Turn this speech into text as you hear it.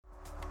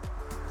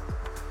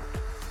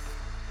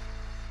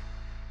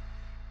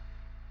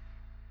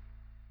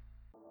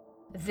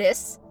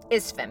This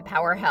is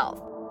FemPower Health.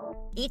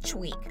 Each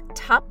week,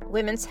 top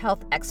women's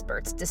health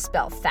experts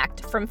dispel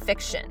fact from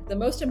fiction. The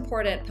most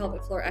important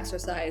pelvic floor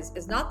exercise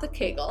is not the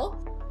Kegel.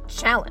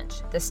 Challenge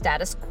the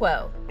status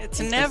quo. It's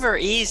never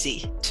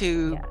easy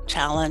to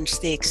challenge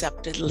the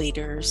accepted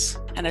leaders,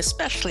 and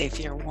especially if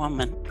you're a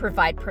woman.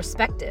 Provide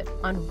perspective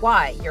on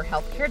why your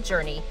healthcare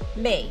journey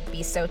may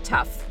be so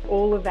tough.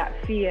 All of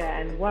that fear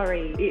and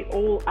worry, it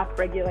all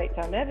upregulates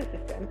our nervous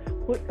system,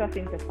 puts us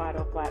into fight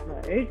or flight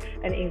mode,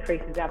 and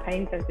increases our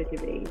pain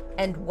sensitivity.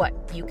 And what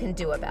you can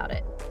do about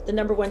it. The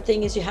number one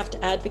thing is you have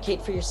to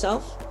advocate for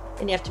yourself,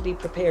 and you have to be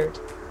prepared.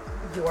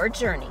 Your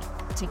journey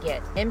to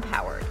get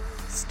empowered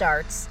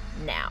starts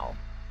now.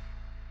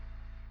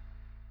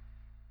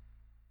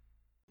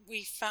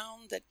 We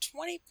found that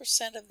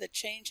 20% of the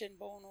change in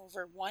bone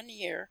over 1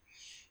 year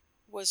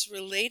was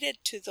related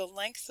to the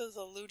length of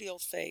the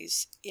luteal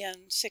phase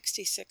in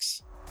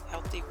 66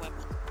 healthy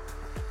women.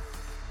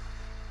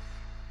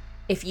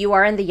 If you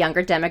are in the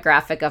younger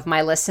demographic of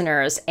my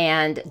listeners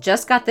and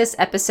just got this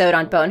episode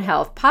on bone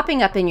health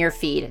popping up in your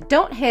feed,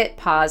 don't hit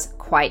pause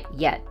quite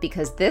yet,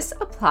 because this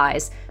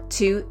applies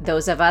to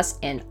those of us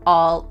in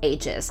all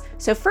ages.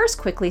 So first,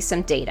 quickly,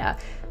 some data.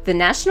 The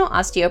National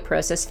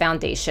Osteoporosis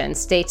Foundation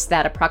states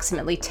that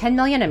approximately 10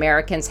 million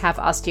Americans have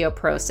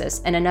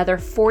osteoporosis and another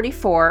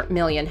 44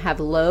 million have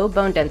low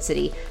bone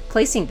density,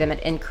 placing them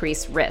at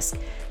increased risk.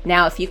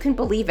 Now, if you can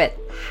believe it,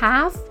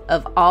 half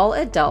of all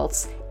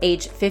adults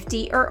age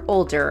 50 or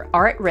older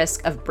are at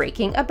risk of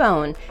breaking a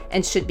bone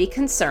and should be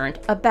concerned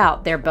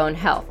about their bone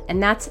health.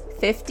 And that's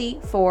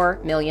 54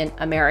 million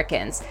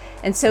Americans.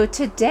 And so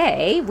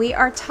today we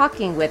are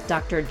talking with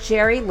Dr.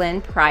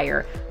 Jerilynn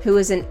Pryor, who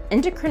is an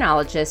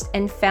endocrinologist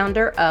and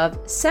founder of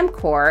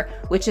CEMCOR,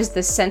 which is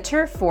the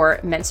Center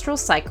for Menstrual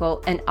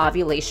Cycle and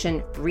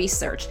Ovulation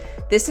Research.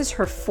 This is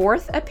her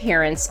fourth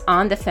appearance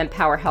on the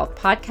FemPower Health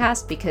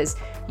podcast because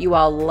you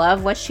all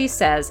love what she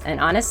says, and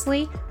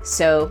honestly,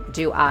 so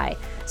do I.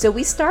 So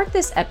we start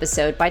this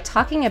episode by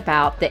talking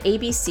about the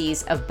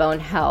ABCs of bone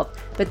health,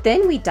 but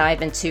then we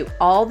dive into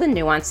all the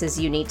nuances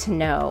you need to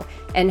know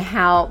and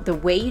how the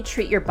way you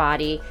treat your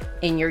body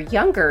in your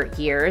younger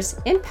years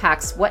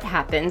impacts what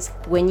happens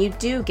when you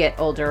do get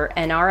older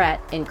and are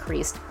at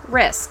increased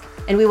risk.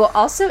 And we will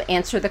also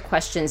answer the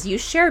questions you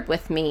shared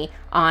with me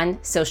on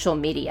social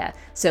media.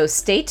 So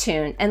stay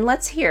tuned and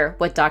let's hear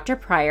what Dr.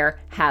 Pryor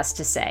has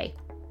to say.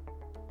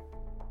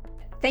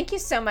 Thank you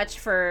so much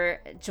for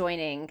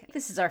joining.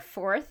 This is our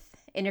fourth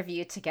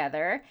interview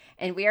together,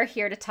 and we are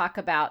here to talk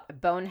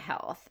about bone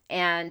health.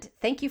 And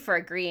thank you for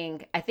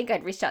agreeing. I think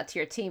I'd reached out to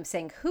your team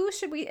saying, who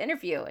should we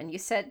interview? And you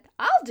said,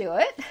 I'll do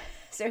it.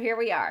 So here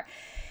we are.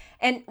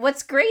 And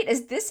what's great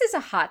is this is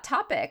a hot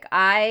topic.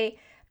 I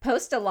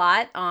post a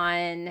lot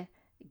on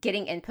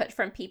getting input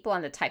from people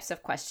on the types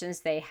of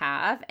questions they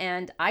have.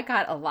 And I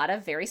got a lot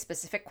of very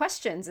specific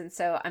questions. And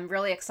so I'm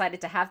really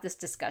excited to have this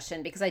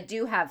discussion because I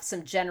do have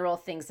some general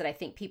things that I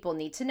think people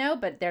need to know,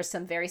 but there's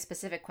some very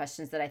specific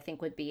questions that I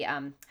think would be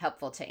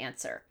helpful to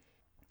answer.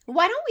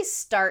 Why don't we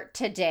start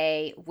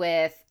today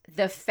with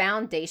the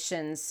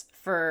foundations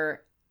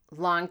for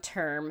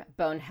long-term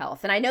bone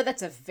health? And I know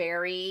that's a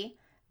very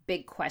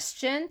big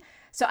question.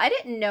 So I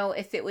didn't know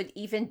if it would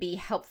even be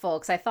helpful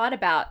because I thought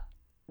about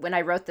when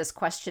I wrote this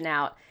question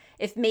out,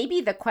 if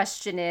maybe the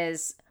question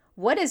is,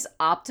 what is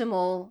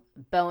optimal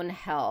bone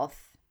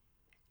health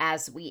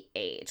as we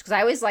age? Because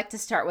I always like to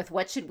start with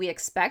what should we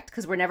expect,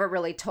 because we're never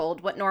really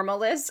told what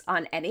normal is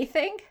on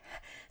anything.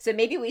 So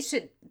maybe we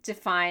should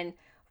define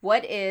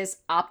what is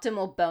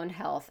optimal bone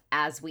health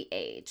as we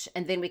age,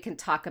 and then we can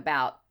talk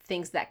about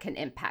things that can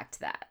impact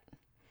that.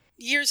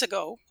 Years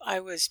ago, I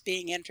was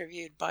being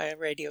interviewed by a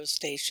radio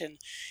station,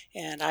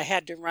 and I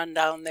had to run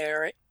down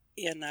there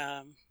in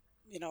a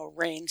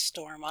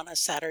rainstorm on a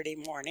Saturday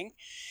morning.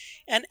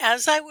 And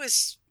as I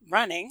was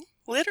running,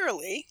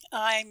 literally,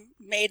 I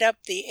made up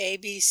the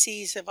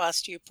ABCs of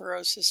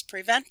osteoporosis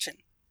prevention.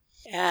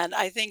 And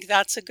I think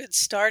that's a good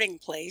starting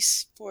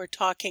place for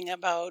talking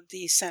about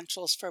the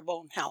essentials for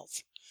bone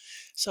health.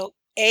 So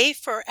A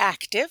for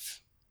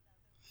active.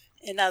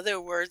 In other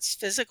words,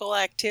 physical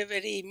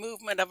activity,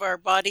 movement of our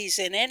bodies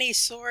in any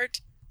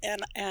sort,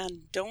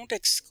 and don't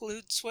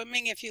exclude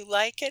swimming if you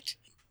like it.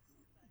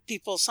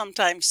 People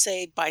sometimes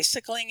say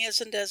bicycling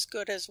isn't as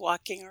good as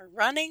walking or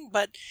running,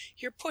 but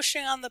you're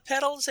pushing on the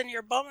pedals and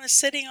your bum is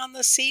sitting on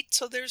the seat,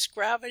 so there's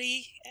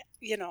gravity,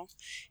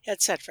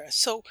 etc.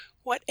 So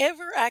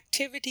whatever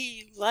activity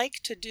you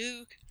like to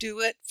do, do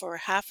it for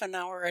half an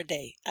hour a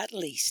day, at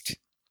least.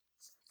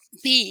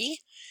 B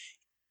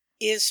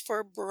is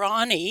for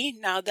brawny.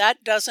 Now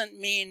that doesn't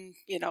mean,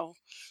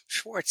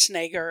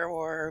 Schwarzenegger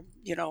or,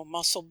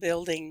 muscle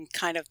building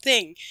kind of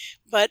thing,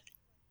 but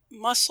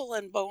muscle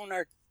and bone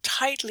are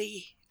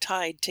tightly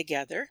tied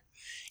together,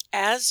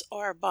 as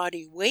are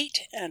body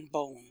weight and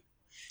bone.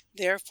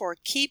 Therefore,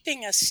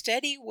 keeping a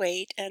steady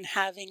weight and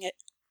having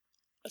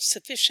a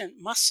sufficient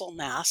muscle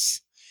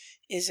mass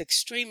is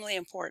extremely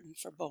important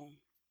for bone.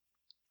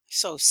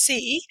 So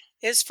C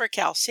is for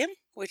calcium,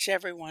 which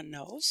everyone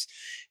knows.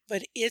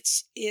 but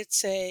it's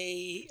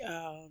a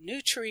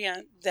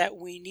nutrient that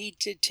we need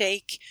to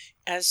take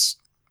as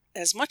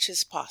much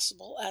as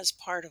possible as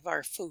part of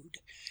our food.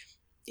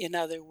 In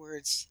other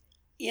words,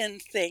 in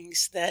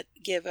things that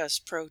give us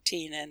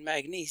protein and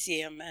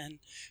magnesium and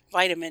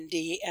vitamin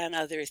D and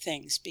other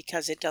things,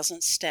 because it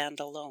doesn't stand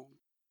alone.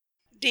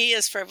 D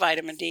is for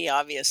vitamin D,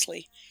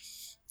 obviously.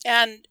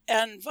 And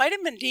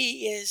vitamin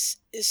D is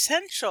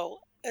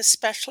essential,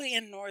 especially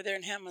in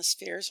northern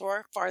hemispheres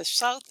or far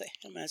south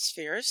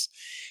hemispheres,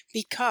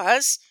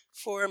 because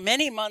for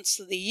many months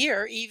of the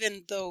year,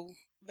 even though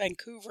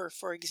Vancouver,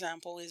 for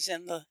example, is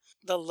in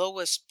the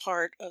lowest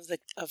part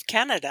of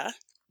Canada,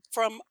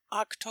 from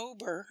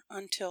October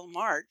until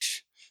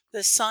March,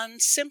 the sun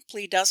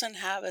simply doesn't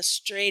have a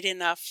straight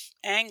enough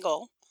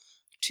angle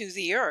to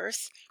the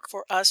earth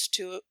for us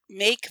to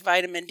make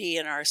vitamin D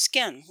in our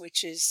skin,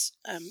 which is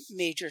a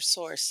major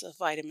source of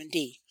vitamin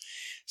D.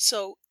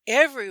 So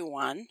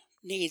everyone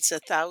needs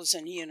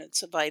 1,000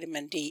 units of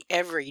vitamin D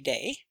every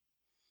day.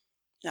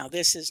 Now,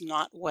 this is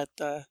not what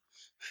the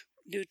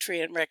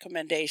nutrient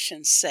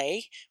recommendations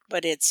say,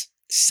 but it's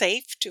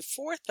safe to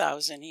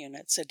 4,000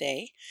 units a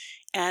day.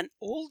 And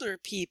older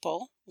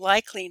people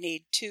likely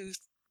need 2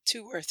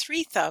 or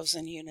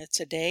 3,000 units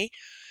a day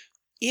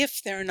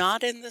if they're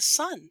not in the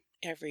sun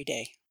every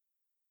day.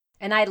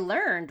 And I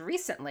learned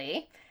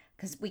recently,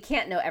 because we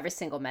can't know every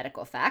single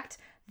medical fact,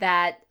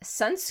 that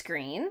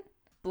sunscreen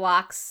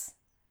blocks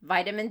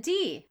vitamin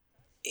D.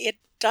 It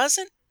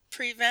doesn't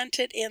prevent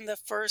it in the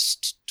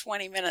first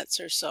 20 minutes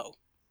or so.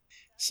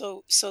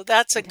 So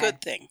that's a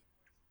good thing.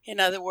 In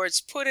other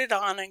words, put it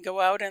on and go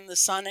out in the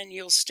sun and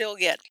you'll still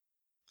get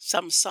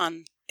some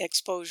sun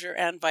exposure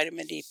and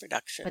vitamin D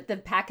production. But the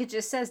package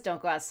just says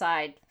don't go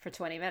outside for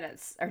 20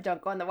 minutes or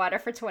don't go in the water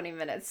for 20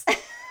 minutes.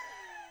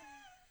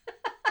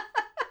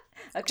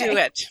 Okay. Do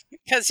it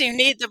because you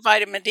need the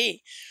vitamin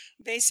D.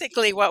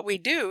 Basically, what we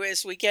do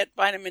is we get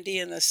vitamin D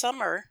in the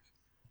summer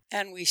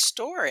and we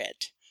store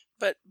it.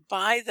 But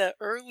by the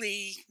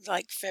early,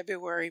 like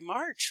February,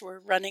 March, we're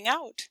running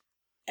out.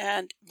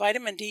 And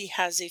vitamin D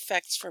has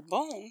effects for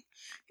bone.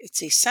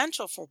 It's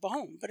essential for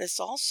bone, but it's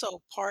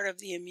also part of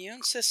the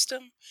immune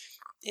system.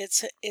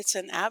 It's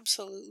an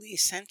absolutely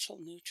essential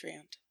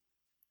nutrient.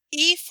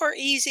 E for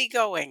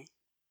easygoing.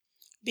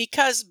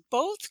 Because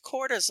both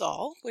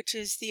cortisol, which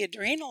is the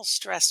adrenal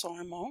stress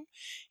hormone,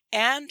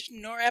 and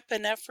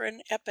norepinephrine,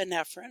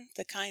 epinephrine,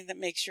 the kind that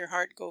makes your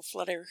heart go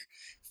fluttery,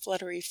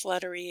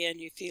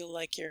 and you feel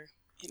like you're,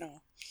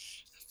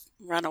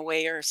 run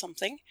away or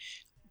something,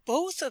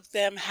 both of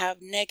them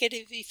have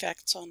negative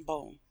effects on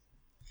bone.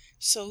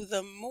 So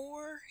the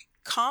more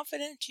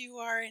confident you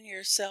are in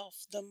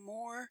yourself, the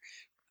more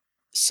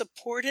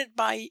supported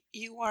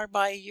you are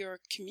by your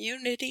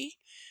community,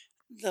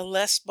 the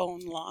less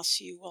bone loss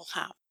you will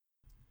have.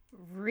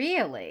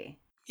 Really?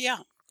 Yeah.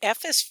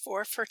 F is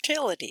for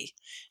fertility.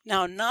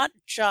 Now, not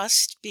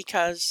just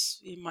because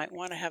you might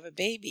want to have a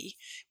baby,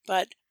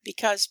 but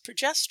because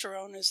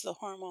progesterone is the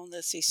hormone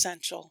that's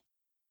essential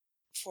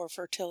for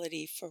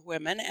fertility for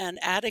women, and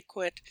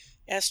adequate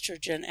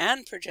estrogen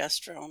and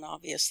progesterone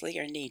obviously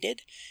are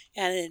needed.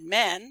 And in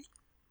men,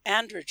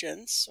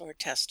 androgens or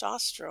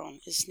testosterone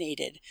is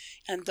needed.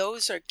 And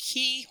those are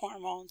key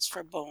hormones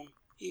for bone.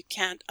 You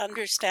can't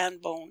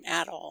understand bone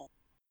at all.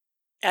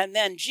 And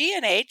then G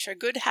and H are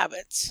good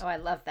habits. Oh, I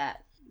love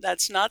that.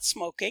 That's not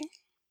smoking,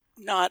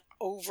 not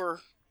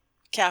over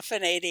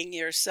caffeinating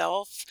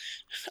yourself,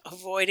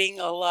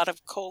 avoiding a lot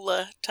of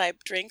cola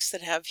type drinks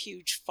that have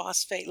huge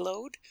phosphate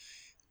load,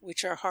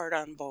 which are hard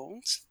on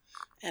bones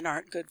and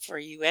aren't good for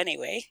you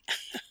anyway.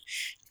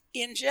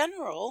 In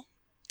general,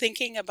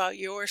 thinking about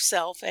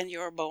yourself and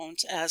your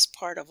bones as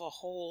part of a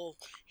whole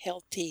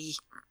healthy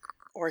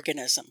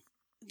organism.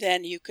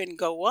 Then you can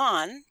go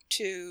on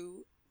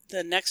to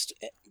the next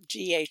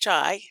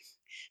GHI,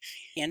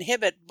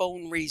 inhibit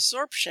bone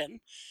resorption,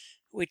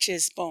 which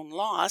is bone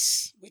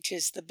loss, which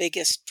is the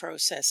biggest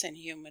process in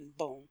human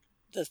bone.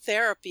 The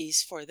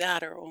therapies for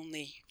that are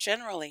only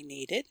generally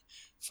needed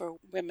for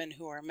women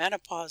who are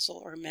menopausal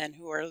or men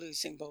who are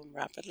losing bone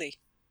rapidly.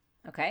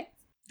 Okay.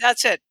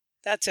 That's it.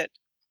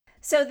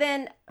 So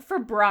then for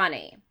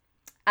brawny,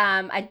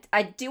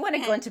 I do want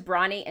to go into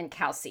brawny and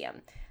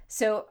calcium.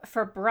 So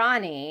for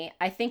brawny,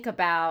 I think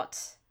about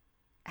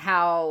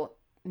how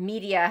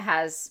media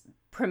has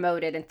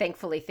promoted, and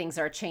thankfully things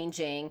are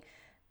changing,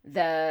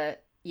 the,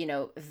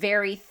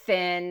 very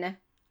thin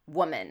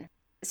woman.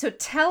 So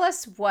tell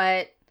us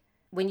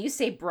when you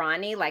say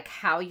brawny, like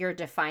how you're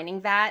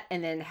defining that,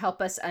 and then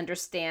help us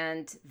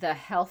understand the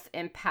health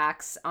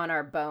impacts on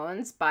our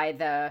bones by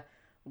the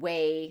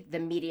way the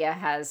media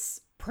has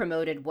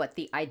promoted what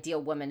the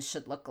ideal woman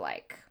should look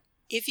like.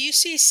 If you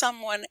see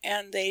someone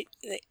and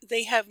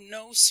they have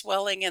no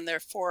swelling in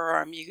their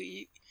forearm,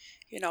 you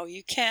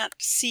can't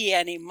see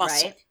any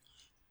muscle, right,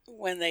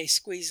 when they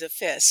squeeze a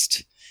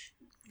fist.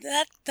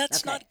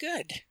 That's not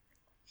good.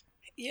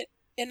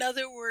 In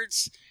other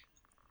words,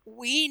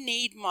 we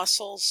need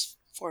muscles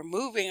for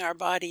moving our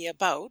body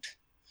about.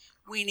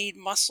 We need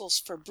muscles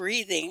for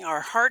breathing.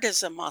 Our heart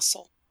is a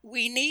muscle.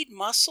 We need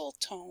muscle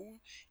tone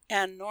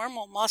and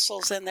normal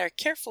muscles, and they're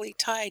carefully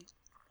tied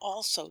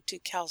also to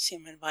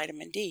calcium and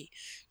vitamin D,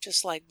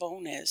 just like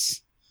bone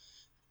is.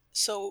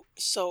 So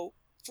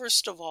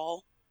first of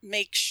all,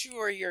 make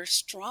sure you're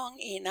strong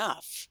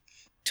enough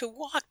to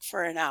walk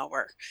for an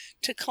hour,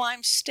 to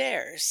climb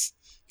stairs,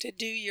 to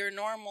do your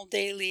normal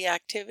daily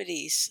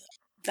activities.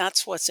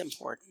 That's what's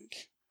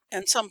important.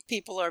 And some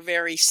people are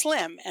very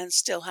slim and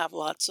still have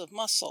lots of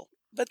muscle.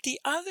 But the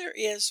other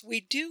is we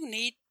do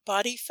need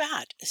body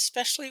fat,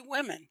 especially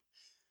women.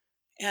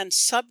 And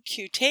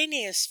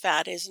subcutaneous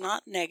fat is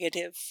not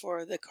negative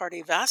for the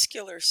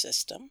cardiovascular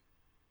system.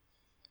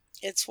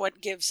 It's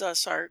what gives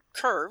us our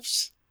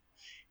curves.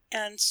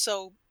 And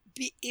so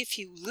if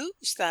you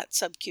lose that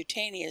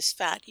subcutaneous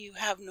fat, you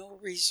have no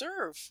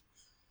reserve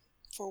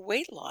for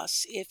weight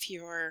loss if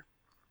you're,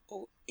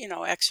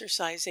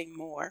 exercising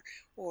more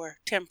or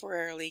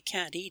temporarily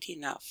can't eat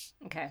enough.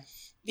 Okay.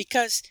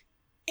 Because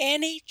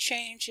any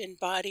change in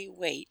body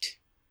weight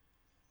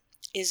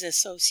is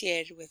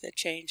associated with a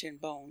change in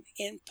bone,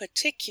 in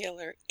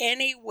particular,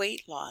 any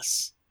weight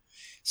loss.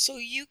 So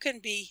you can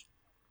be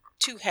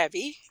too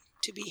heavy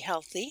to be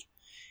healthy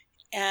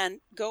and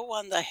go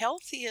on the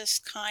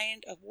healthiest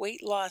kind of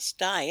weight loss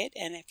diet.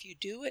 And if you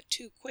do it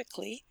too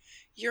quickly,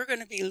 you're going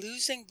to be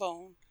losing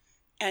bone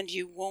and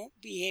you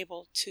won't be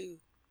able to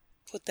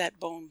put that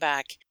bone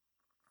back.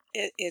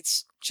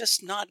 It's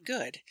just not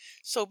good.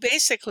 So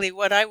basically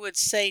what I would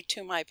say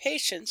to my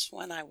patients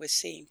when I was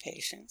seeing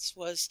patients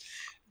was,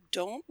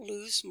 don't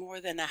lose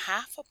more than a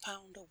half a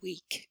pound a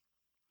week.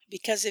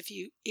 Because if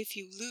you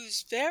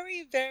lose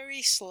very,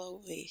 very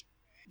slowly,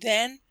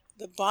 then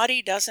the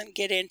body doesn't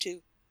get into,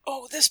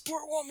 oh, this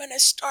poor woman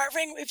is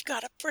starving, we've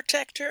got to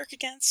protect her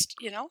against,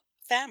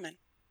 famine.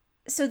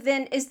 So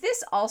then is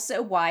this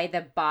also why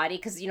the body,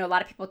 because, a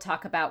lot of people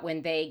talk about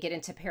when they get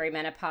into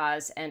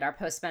perimenopause and are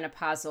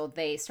postmenopausal,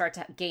 they start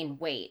to gain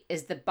weight.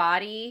 Is the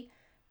body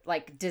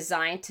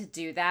designed to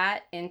do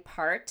that in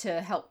part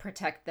to help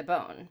protect the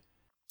bone?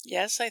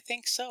 Yes, I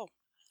think so.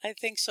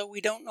 We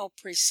don't know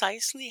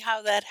precisely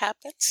how that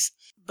happens,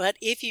 but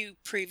if you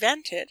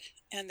prevent it,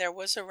 and there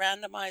was a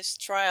randomized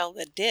trial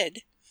that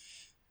did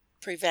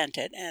prevent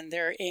it, and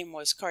their aim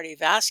was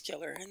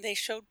cardiovascular, and they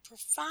showed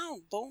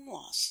profound bone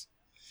loss.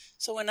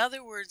 So in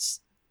other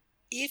words,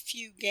 if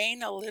you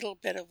gain a little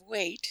bit of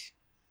weight,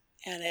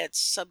 and it's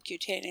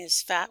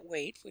subcutaneous fat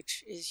weight,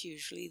 which is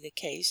usually the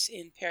case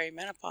in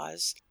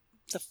perimenopause,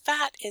 the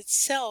fat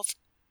itself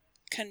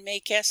can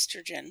make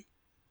estrogen,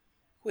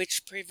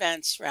 which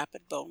prevents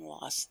rapid bone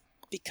loss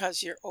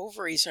because your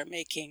ovaries are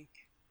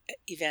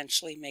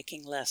eventually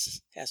making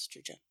less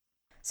estrogen.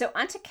 So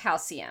onto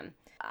calcium.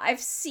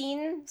 I've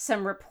seen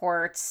some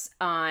reports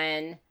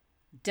on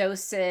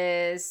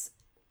doses.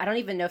 I don't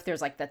even know if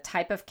there's the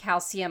type of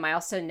calcium. I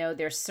also know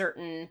there's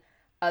certain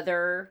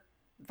other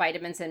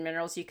vitamins and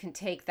minerals you can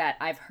take that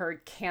I've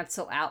heard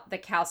cancel out the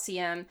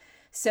calcium.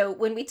 So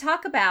when we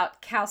talk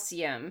about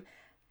calcium,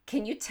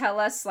 can you tell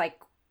us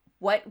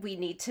what we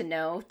need to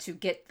know to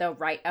get the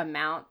right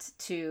amount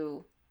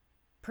to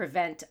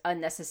prevent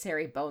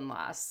unnecessary bone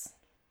loss?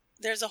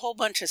 There's a whole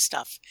bunch of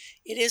stuff.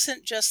 It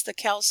isn't just the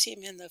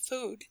calcium in the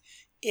food,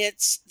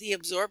 it's the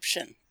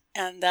absorption,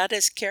 and that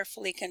is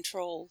carefully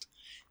controlled.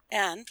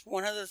 And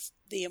one of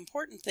the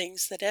important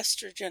things that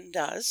estrogen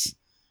does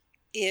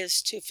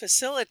is to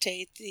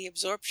facilitate the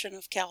absorption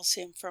of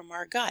calcium from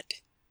our gut.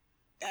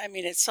 I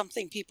mean, it's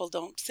something people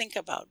don't think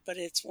about, but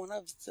it's one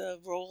of the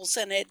roles,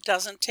 and it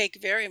doesn't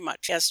take very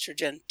much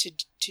estrogen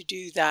to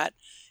do that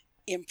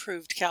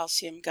improved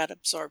calcium gut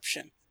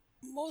absorption.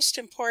 Most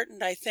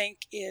important, I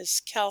think,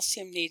 is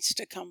calcium needs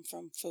to come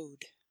from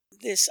food.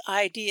 This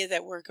idea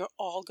that we're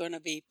all going to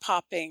be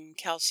popping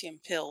calcium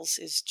pills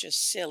is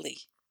just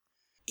silly.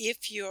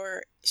 If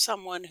you're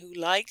someone who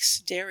likes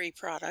dairy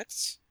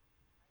products,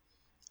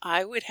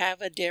 I would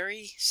have a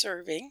dairy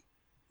serving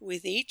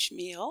with each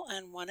meal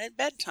and one at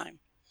bedtime.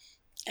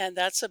 And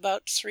that's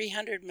about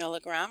 300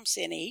 milligrams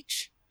in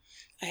each.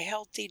 A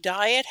healthy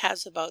diet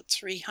has about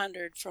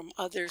 300 from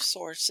other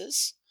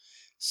sources.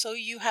 So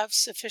you have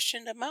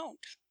sufficient amount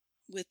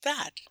with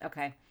that.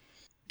 Okay.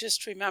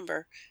 Just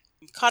remember,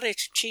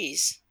 cottage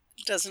cheese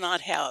does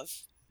not have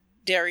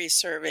dairy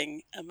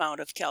serving amount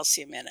of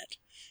calcium in it.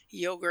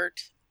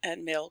 Yogurt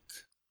and milk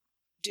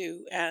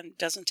do, and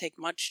doesn't take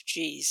much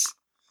cheese.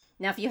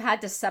 Now, if you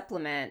had to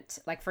supplement,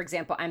 for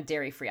example, I'm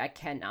dairy free, I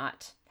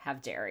cannot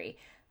have dairy.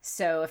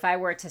 So if I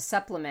were to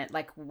supplement,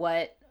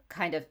 what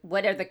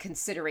are the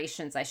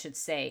considerations I should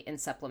say in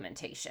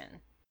supplementation?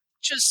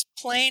 Just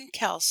plain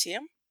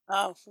calcium,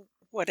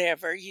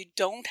 whatever. You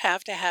don't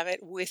have to have it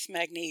with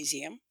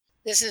magnesium.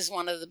 This is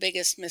one of the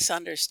biggest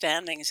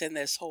misunderstandings in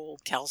this whole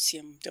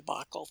calcium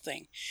debacle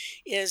thing,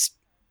 is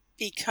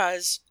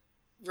because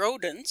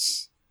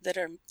rodents that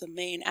are the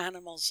main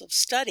animals of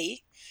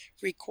study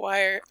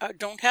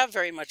don't have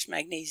very much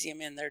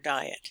magnesium in their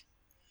diet.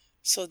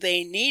 So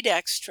they need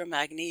extra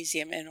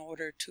magnesium in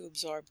order to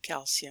absorb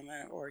calcium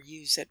or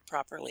use it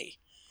properly.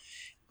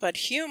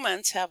 But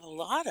humans have a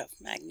lot of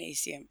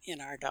magnesium in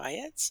our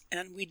diets,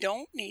 and we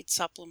don't need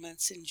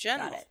supplements in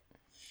general. Got it.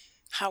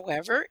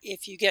 However,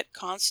 if you get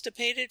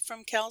constipated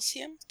from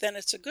calcium, then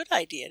it's a good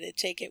idea to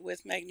take it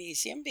with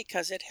magnesium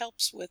because it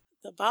helps with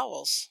the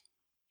bowels.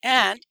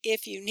 And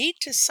if you need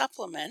to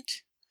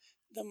supplement,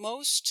 the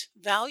most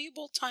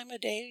valuable time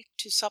of day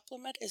to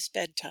supplement is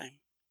bedtime.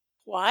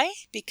 Why?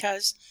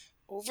 Because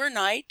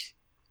overnight,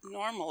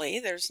 normally,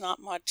 there's not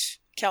much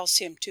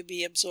calcium to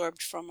be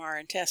absorbed from our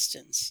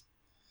intestines.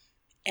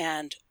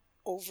 And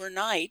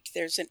overnight,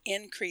 there's an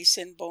increase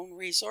in bone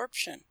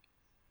resorption.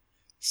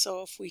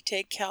 So if we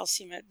take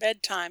calcium at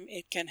bedtime,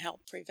 it can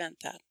help prevent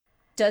that.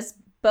 Does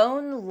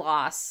bone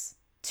loss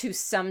to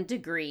some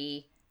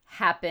degree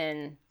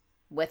happen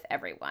with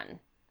everyone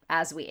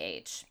as we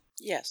age?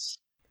 Yes.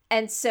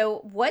 And so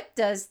what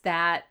does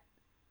that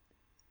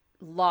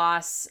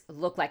loss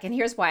look like? And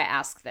here's why I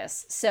ask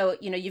this. So,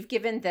 you've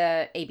given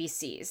the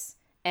ABCs,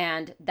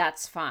 and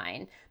that's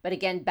fine. But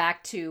again,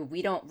 back to,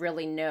 we don't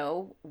really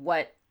know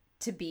what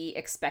to be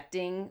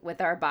expecting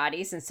with our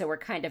bodies. And so we're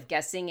kind of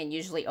guessing and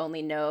usually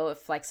only know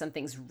if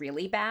something's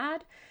really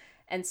bad.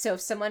 And so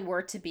if someone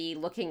were to be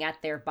looking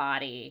at their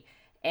body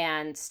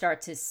and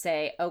start to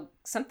say, oh,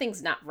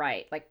 something's not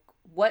right,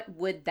 what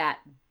would that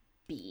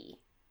be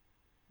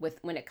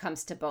when it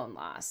comes to bone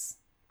loss?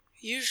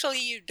 Usually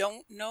you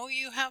don't know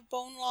you have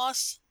bone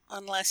loss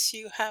unless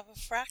you have a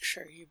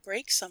fracture. You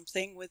break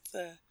something with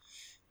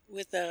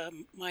a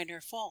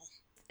minor fall.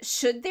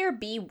 Should there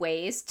be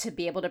ways to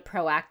be able to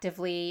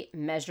proactively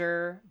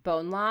measure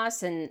bone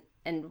loss, and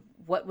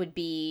what would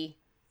be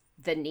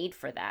the need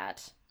for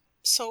that?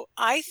 So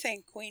I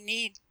think we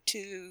need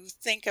to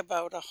think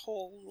about a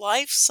whole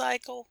life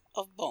cycle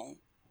of bone.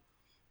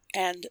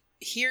 And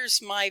here's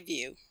my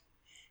view,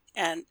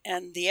 and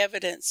the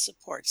evidence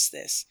supports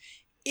this.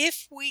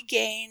 If we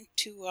gain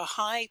to a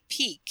high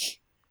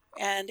peak,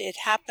 and it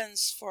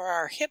happens for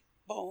our hip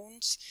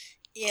bones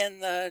in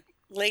the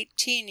late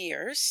teen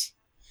years,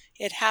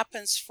 it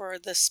happens for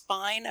the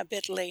spine a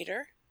bit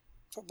later,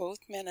 for both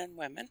men and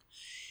women.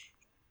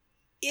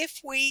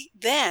 If we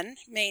then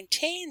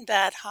maintain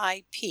that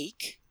high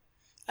peak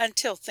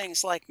until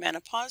things like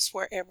menopause,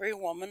 where every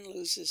woman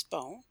loses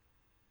bone,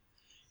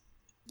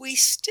 we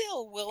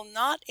still will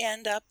not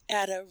end up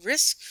at a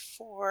risk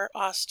for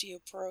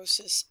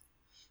osteoporosis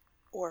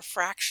or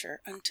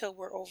fracture until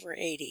we're over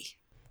 80.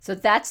 So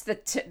that's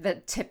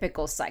the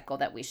typical cycle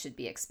that we should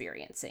be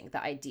experiencing,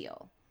 the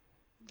ideal.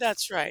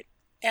 That's right.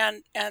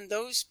 And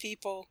those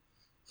people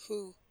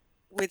who,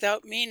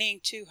 without meaning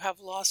to,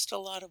 have lost a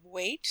lot of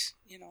weight,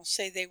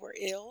 say they were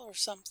ill or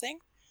something,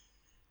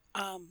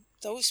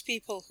 those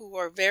people who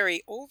are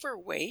very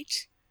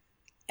overweight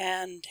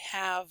and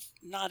have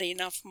not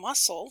enough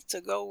muscle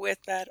to go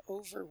with that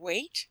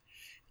overweight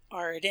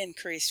are at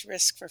increased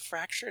risk for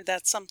fracture.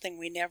 That's something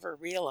we never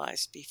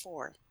realized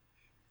before.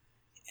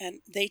 And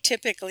they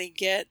typically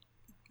get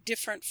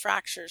different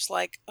fractures,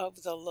 like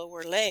of the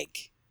lower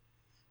leg,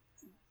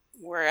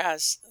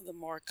 whereas the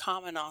more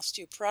common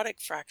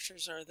osteoporotic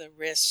fractures are the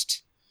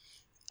wrist.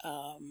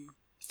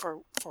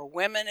 For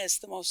women, is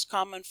the most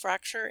common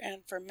fracture,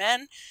 and for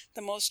men,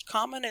 the most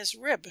common is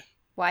rib.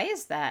 Why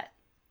is that?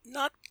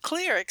 Not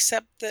clear,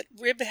 except that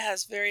rib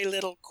has very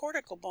little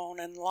cortical bone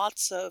and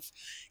lots of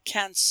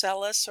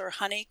cancellous or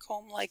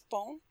honeycomb-like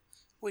bone,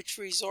 which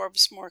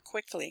resorbs more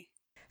quickly.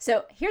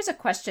 So here's a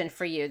question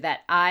for you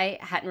that I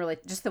hadn't really,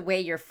 just the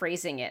way you're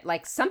phrasing it,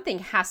 something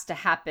has to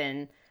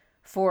happen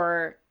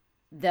for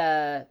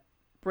the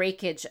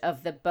breakage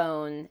of the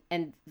bone,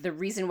 and the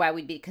reason why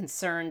we'd be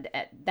concerned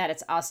that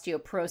it's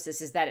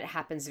osteoporosis is that it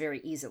happens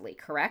very easily,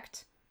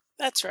 correct?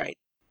 That's right.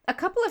 A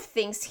couple of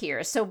things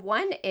here. So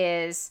one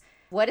is,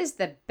 what is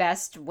the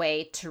best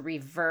way to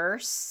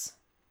reverse,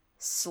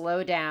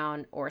 slow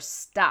down, or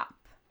stop?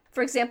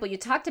 For example, you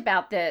talked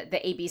about the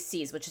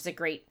ABCs, which is a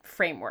great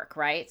framework,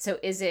 right? So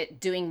is it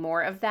doing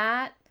more of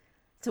that?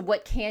 So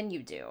what can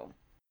you do?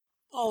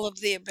 All of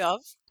the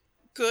above.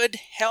 Good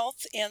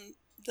health in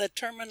the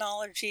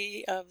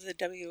terminology of the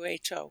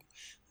WHO.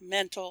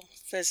 Mental,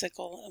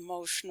 physical,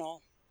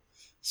 emotional,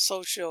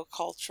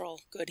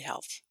 socio-cultural good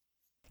health.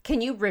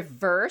 Can you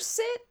reverse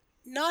it?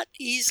 Not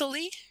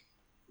easily,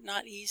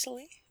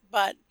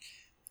 but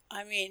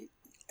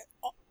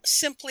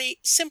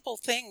simple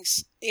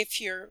things. If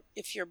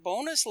your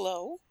bone is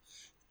low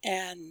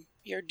and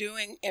you're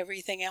doing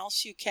everything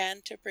else you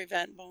can to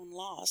prevent bone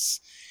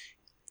loss,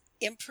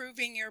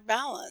 improving your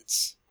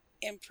balance,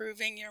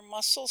 improving your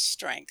muscle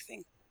strength,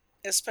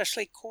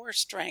 especially core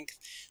strength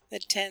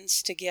that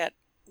tends to get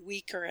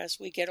weaker as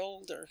we get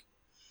older.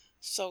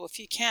 So if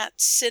you can't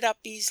sit up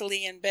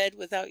easily in bed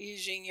without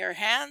using your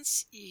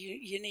hands,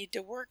 you need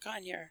to work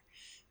on your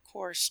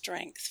core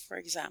strength, for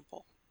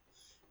example.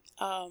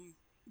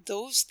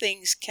 Those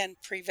things can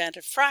prevent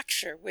a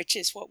fracture, which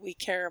is what we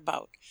care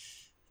about.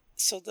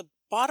 So the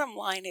bottom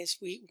line is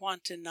we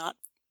want to not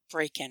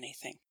break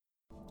anything.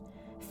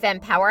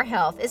 FemPower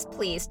Health is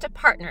pleased to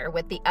partner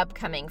with the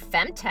upcoming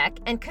FemTech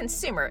and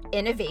Consumer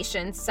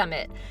Innovation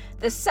Summit.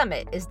 The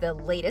summit is the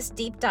latest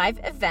deep dive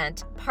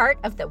event, part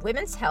of the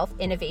Women's Health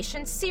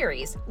Innovation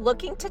Series,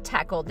 looking to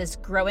tackle this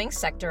growing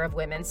sector of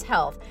women's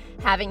health,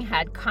 having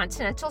had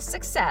continental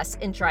success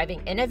in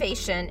driving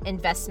innovation,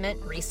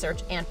 investment,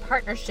 research, and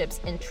partnerships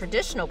in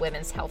traditional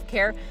women's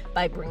healthcare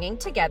by bringing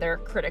together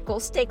critical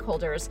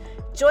stakeholders.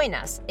 Join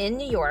us in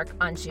New York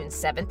on June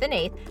 7th and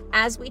 8th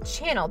as we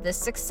channel this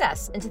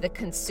success into the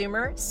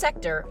consumer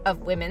sector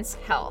of women's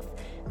health.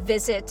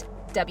 Visit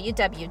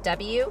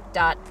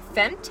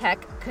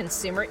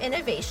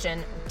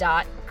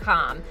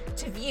www.femtechconsumerinnovation.com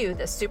to view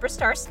the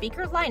superstar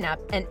speaker lineup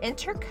and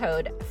enter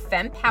code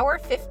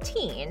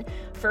FEMPOWER15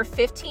 for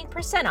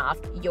 15% off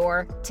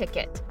your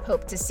ticket.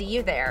 Hope to see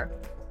you there.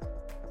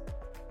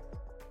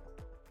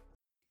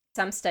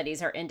 Some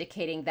studies are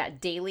indicating that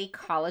daily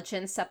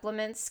collagen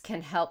supplements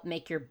can help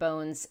make your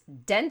bones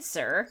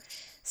denser,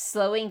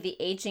 slowing the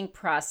aging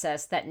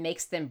process that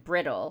makes them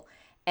brittle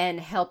and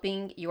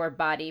helping your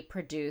body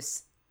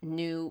produce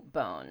new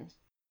bone.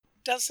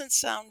 Doesn't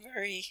sound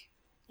very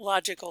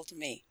logical to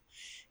me.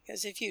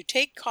 Because if you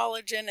take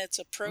collagen, it's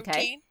a protein.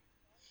 Okay.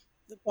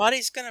 The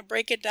body's going to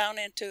break it down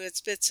into its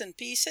bits and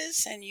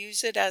pieces and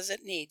use it as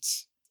it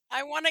needs.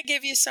 I want to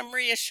give you some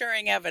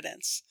reassuring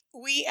evidence.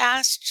 We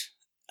asked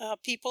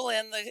people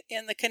in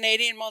the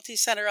Canadian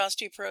Multicenter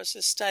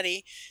Osteoporosis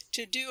Study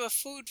to do a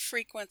food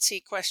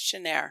frequency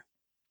questionnaire.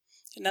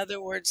 In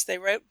other words, they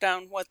wrote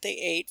down what they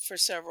ate for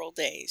several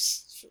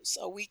days,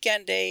 a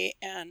weekend day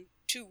and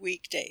 2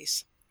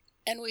 weekdays.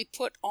 And we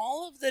put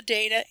all of the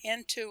data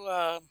into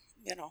a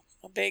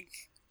big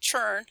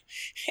churn,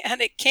 and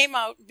it came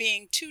out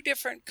being 2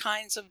 different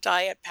kinds of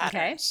diet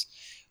patterns.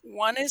 Okay.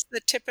 One is the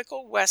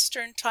typical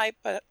Western type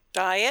of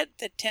diet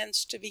that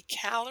tends to be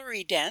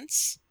calorie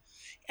dense,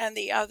 and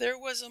the other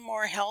was a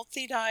more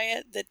healthy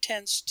diet that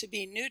tends to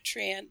be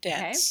nutrient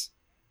dense.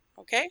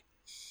 Okay?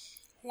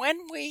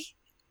 When we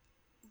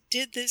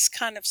did this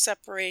kind of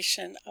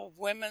separation of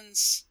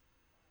women's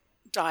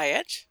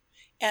diet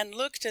and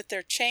looked at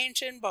their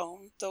change in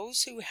bone,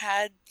 those who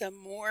had the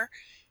more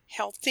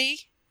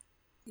healthy,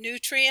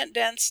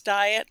 nutrient-dense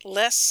diet,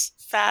 less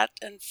fat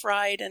and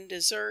fried and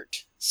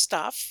dessert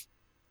stuff,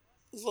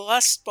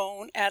 lost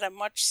bone at a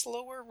much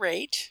slower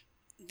rate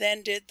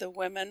than did the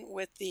women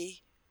with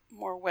the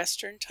more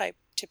Western type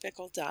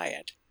typical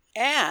diet.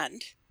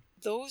 And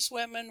those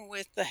women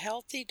with the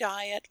healthy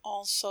diet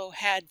also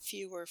had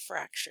fewer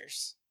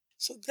fractures.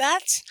 So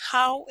that's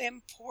how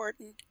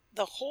important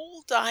the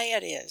whole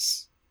diet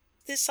is.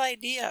 This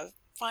idea of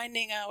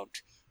finding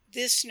out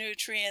this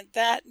nutrient,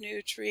 that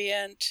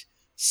nutrient,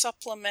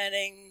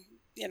 supplementing,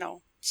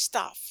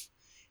 stuff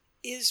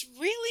is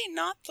really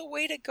not the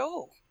way to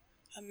go.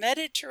 A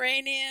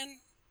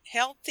Mediterranean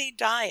healthy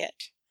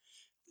diet,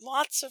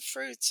 lots of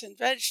fruits and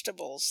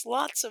vegetables,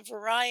 lots of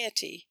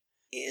variety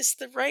is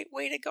the right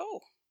way to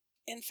go.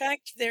 In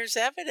fact, there's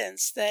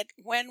evidence that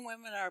when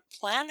women are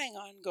planning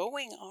on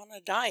going on a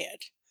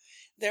diet,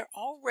 they're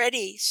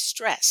already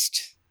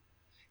stressed.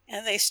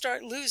 And they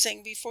start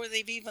losing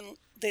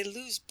they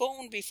lose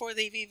bone before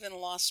they've even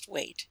lost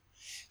weight.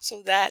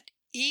 So that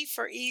E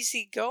for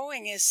easy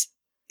going is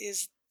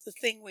the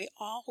thing we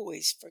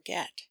always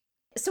forget.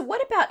 So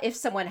what about if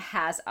someone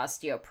has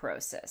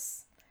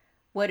osteoporosis?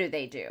 What do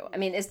they do? I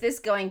mean, is this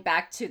going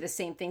back to the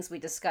same things we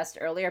discussed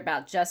earlier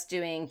about just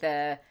doing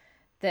the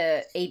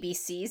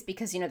ABCs?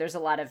 Because, there's a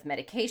lot of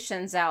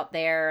medications out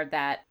there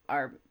that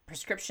are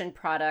prescription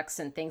products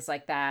and things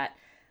like that.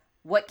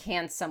 What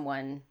can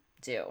someone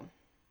do?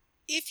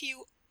 If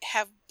you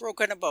have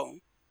broken a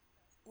bone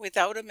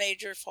without a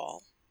major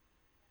fall,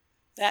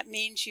 that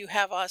means you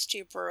have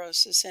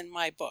osteoporosis in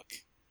my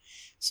book.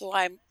 So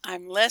I'm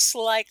less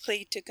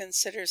likely to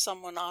consider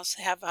someone else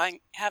having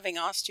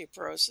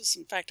osteoporosis.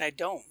 In fact, I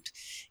don't,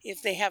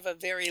 if they have a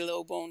very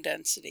low bone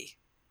density.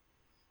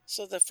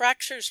 So the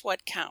fracture's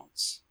what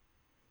counts.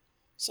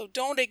 So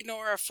don't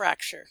ignore a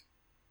fracture.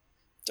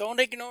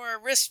 Don't ignore a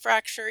wrist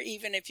fracture,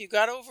 even if you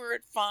got over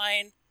it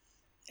fine,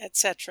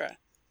 etc.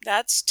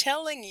 That's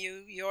telling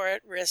you you're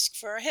at risk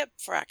for a hip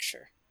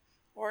fracture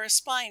or a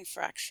spine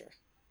fracture.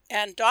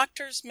 And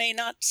doctors may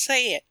not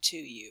say it to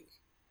you.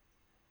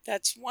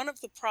 That's one of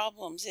the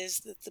problems,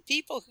 is that the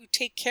people who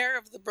take care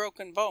of the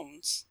broken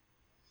bones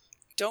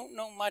don't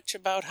know much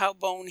about how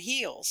bone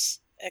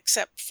heals,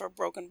 except for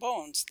broken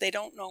bones. They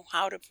don't know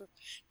how to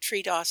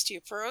treat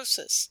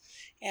osteoporosis.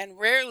 And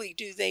rarely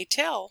do they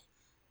tell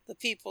the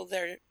people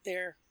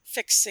they're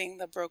fixing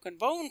the broken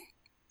bone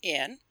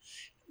in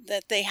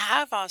that they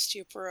have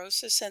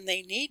osteoporosis and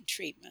they need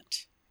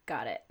treatment.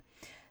 Got it.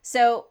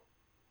 So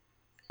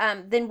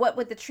then what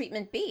would the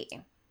treatment be?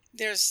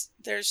 There's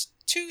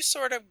 2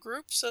 sort of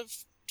groups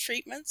of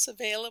treatments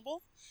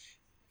available.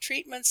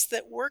 Treatments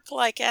that work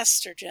like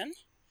estrogen,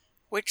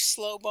 which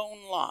slow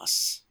bone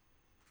loss.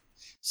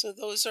 So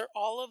those are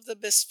all of the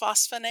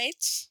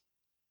bisphosphonates,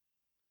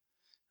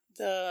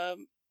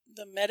 the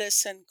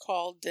medicine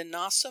called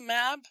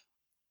denosumab,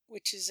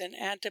 which is an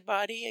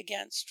antibody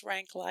against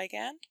rank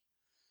ligand.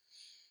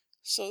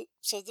 So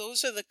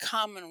those are the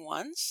common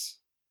ones.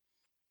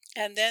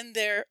 And then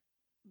there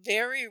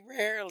very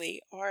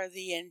rarely are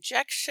the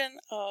injection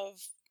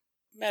of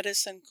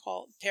medicine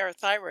called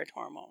parathyroid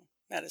hormone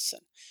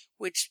medicine,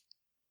 which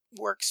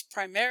works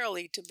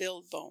primarily to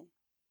build bone.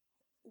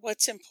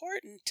 What's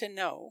important to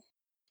know,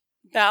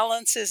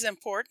 balance is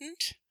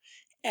important,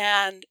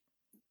 and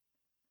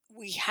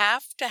we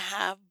have to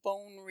have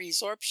bone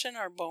resorption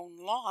or bone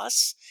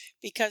loss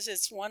because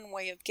it's one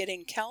way of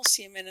getting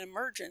calcium in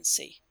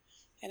emergency,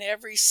 and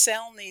every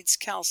cell needs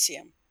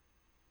calcium.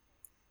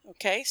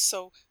 Okay,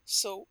 so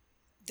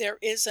there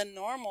is a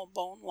normal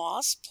bone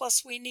loss,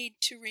 plus we need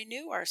to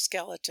renew our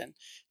skeleton,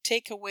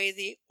 take away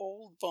the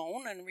old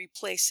bone and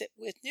replace it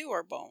with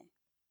newer bone.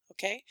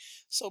 Okay,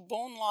 so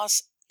bone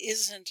loss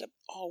isn't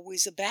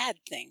always a bad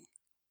thing.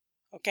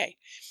 Okay,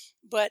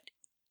 but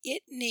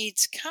it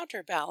needs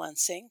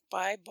counterbalancing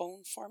by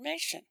bone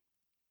formation.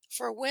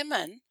 For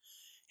women,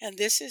 and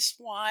this is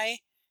why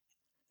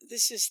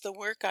this is the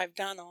work I've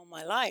done all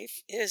my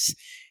life, is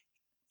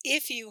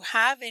if you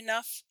have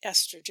enough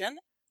estrogen,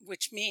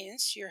 which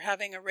means you're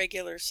having a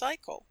regular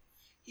cycle,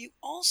 you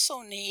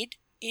also need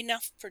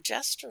enough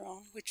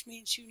progesterone, which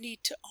means you need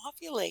to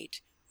ovulate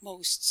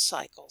most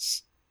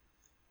cycles.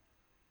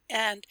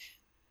 And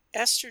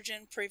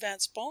estrogen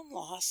prevents bone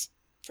loss,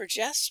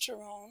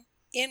 progesterone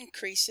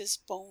increases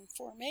bone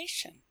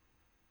formation.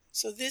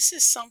 So this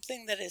is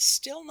something that is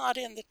still not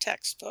in the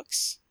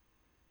textbooks,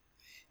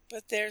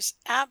 but there's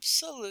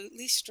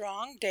absolutely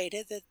strong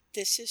data that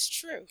this is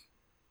true.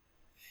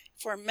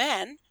 For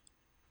men,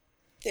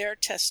 their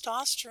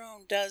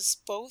testosterone does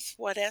both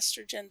what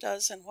estrogen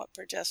does and what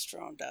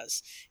progesterone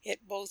does.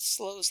 It both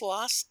slows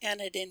loss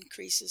and it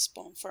increases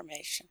bone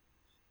formation.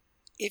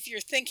 If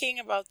you're thinking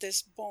about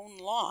this bone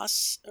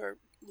loss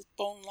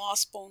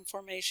bone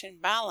formation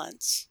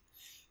balance,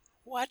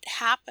 what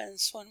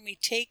happens when we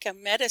take a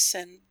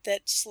medicine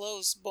that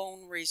slows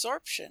bone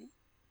resorption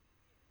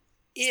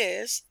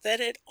is that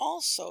it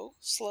also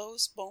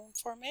slows bone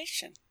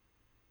formation.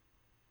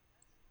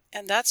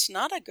 And that's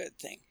not a good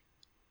thing.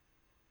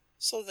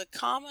 So the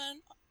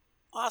common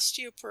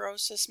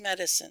osteoporosis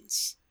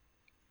medicines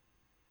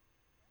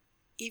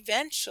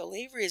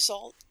eventually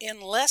result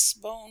in less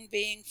bone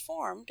being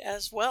formed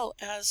as well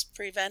as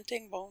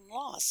preventing bone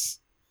loss.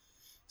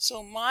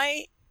 So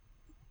my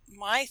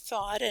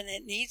thought, and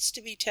it needs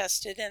to be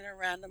tested in a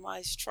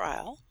randomized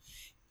trial,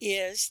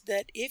 is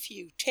that if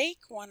you take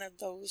one of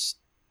those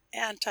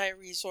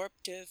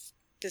anti-resorptive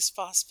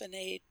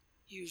bisphosphonate,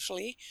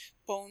 usually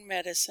bone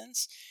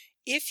medicines,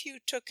 if you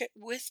took it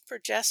with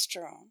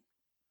progesterone,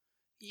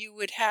 you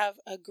would have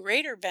a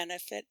greater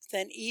benefit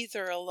than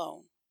either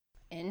alone.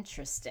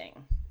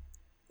 Interesting.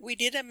 We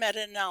did a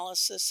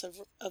meta-analysis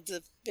of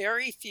the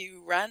very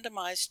few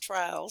randomized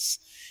trials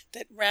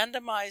that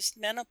randomized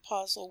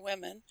menopausal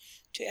women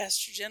to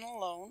estrogen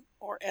alone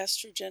or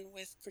estrogen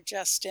with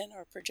progestin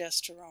or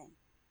progesterone.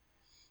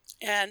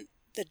 And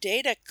the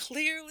data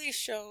clearly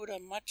showed a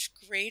much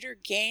greater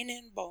gain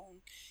in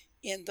bone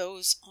in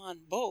those on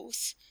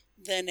both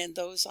than in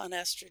those on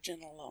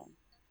estrogen alone.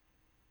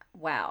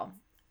 Wow.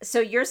 So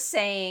you're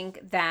saying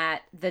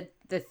that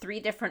the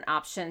three different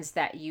options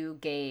that you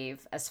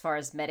gave as far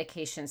as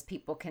medications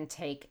people can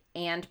take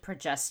and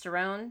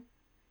progesterone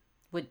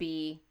would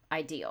be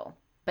ideal,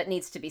 but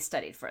needs to be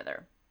studied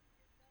further.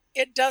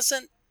 It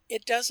doesn't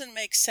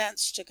make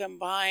sense to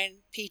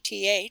combine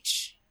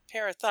PTH,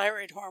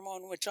 parathyroid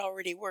hormone, which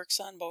already works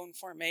on bone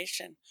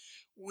formation,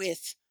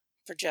 with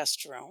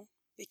progesterone,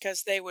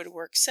 because they would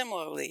work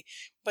similarly.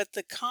 But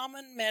the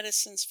common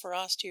medicines for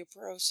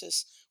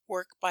osteoporosis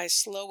work by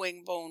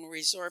slowing bone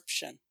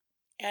resorption.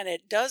 And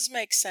it does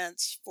make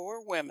sense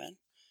for women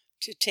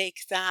to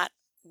take that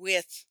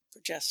with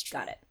progesterone.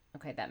 Got it.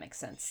 Okay, that makes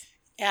sense.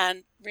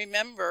 And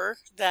remember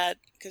that,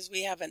 because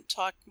we haven't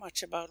talked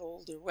much about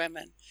older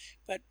women,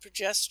 but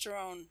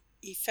progesterone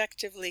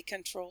effectively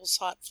controls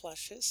hot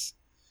flushes,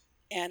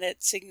 and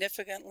it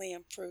significantly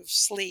improves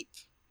sleep.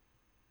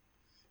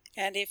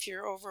 And if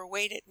you're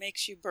overweight, it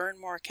makes you burn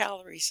more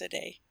calories a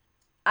day.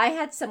 I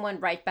had someone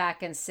write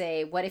back and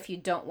say, what if you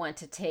don't want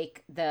to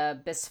take the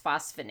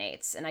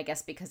bisphosphonates? And I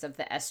guess because of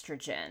the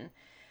estrogen.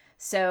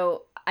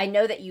 So I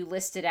know that you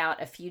listed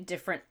out a few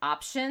different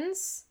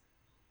options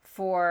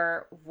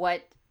for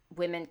what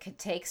women could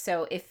take.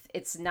 So if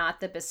it's not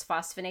the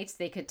bisphosphonates,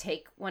 they could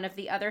take one of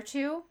the other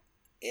two?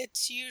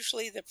 It's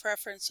usually the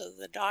preference of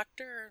the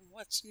doctor and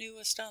what's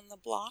newest on the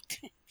block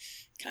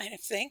kind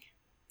of thing.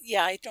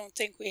 Yeah, I don't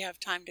think we have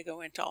time to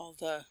go into all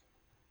the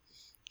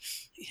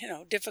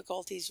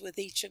difficulties with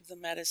each of the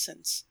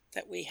medicines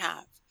that we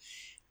have.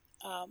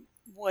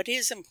 What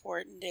is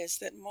important is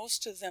that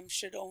most of them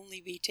should only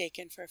be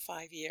taken for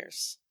 5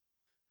 years.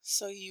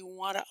 So you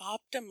want to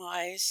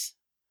optimize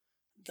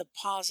the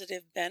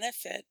positive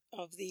benefit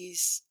of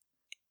these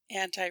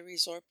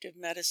anti-resorptive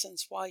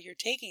medicines while you're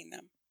taking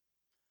them,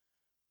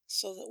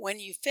 so that when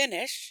you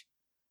finish,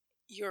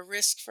 your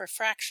risk for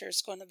fracture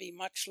is going to be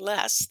much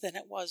less than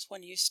it was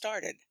when you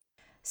started.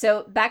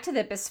 So back to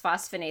the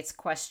bisphosphonates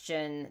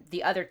question,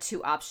 the other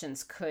two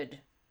options could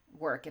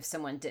work if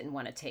someone didn't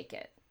want to take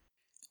it.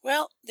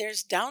 Well,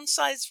 there's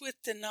downsides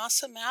with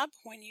denosumab.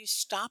 When you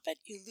stop it,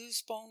 you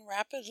lose bone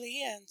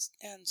rapidly,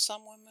 and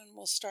some women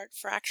will start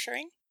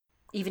fracturing.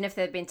 Even if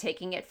they've been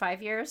taking it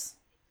 5 years?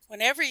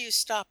 Whenever you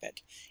stop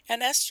it.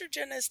 And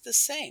estrogen is the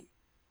same.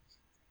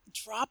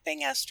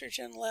 Dropping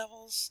estrogen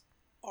levels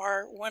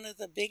are one of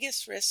the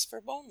biggest risks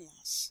for bone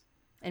loss.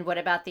 And what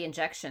about the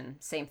injection?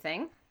 Same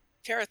thing?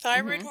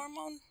 Parathyroid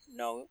hormone?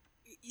 No,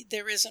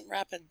 there isn't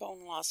rapid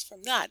bone loss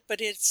from that,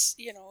 but it's,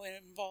 it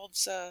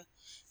involves a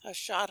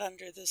shot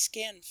under the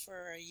skin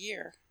for a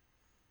year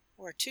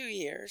or 2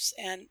 years.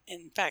 And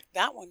in fact,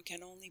 that one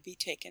can only be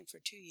taken for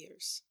 2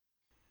 years.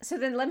 So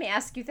then let me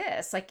ask you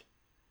this.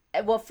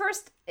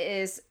 First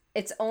is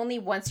it's only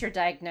once you're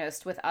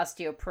diagnosed with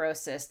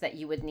osteoporosis that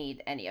you would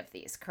need any of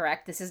these,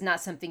 correct? This is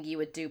not something you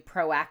would do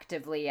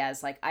proactively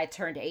as I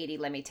turned 80,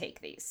 let me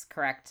take these,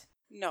 correct?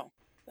 No,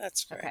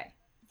 that's correct. Okay.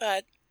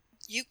 But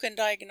you can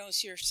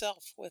diagnose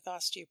yourself with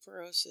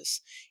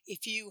osteoporosis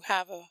if you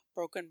have a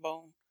broken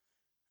bone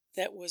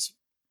that was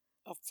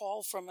a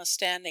fall from a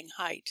standing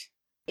height.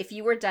 If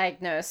you were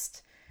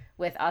diagnosed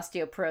with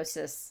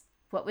osteoporosis,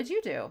 what would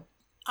you do?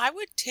 I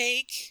would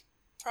take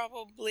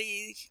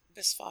probably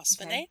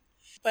bisphosphonate,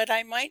 but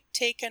I might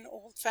take an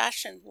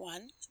old-fashioned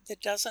one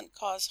that doesn't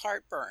cause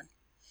heartburn.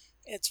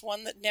 It's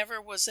one that never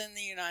was in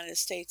the United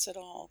States at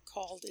all,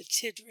 called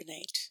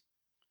etidronate.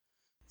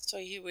 So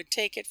you would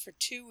take it for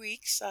 2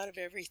 weeks out of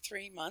every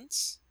 3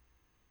 months.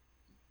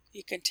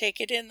 You can take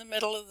it in the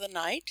middle of the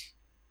night.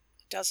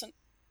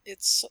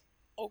 It's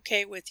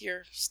okay with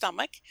your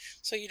stomach,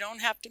 so you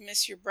don't have to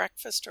miss your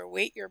breakfast or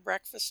wait your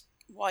breakfast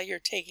while you're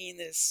taking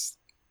this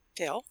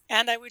pill.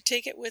 And I would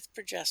take it with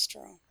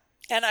progesterone.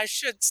 And I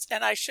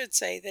should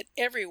say that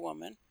every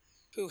woman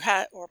who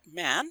has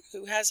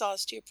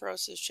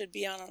osteoporosis should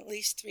be on at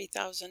least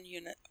 3,000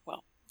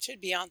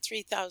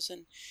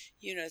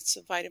 units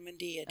of vitamin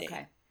D a day.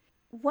 Okay.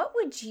 What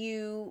would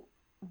you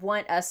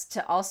want us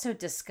to also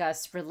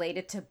discuss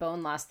related to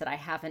bone loss that I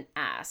haven't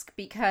asked?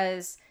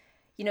 Because,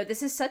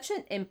 this is such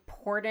an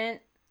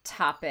important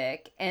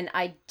topic, and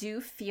I do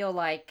feel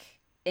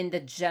like in the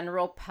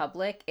general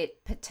public,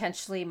 it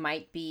potentially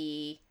might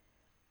be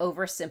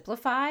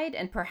oversimplified,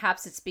 and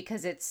perhaps it's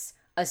because it's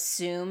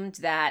assumed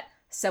that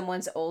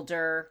someone's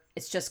older,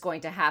 it's just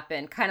going to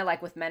happen, kind of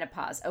like with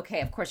menopause.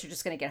 Okay, of course you're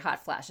just going to get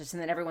hot flashes,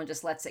 and then everyone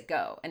just lets it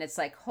go. And it's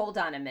like, hold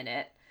on a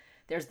minute.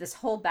 There's this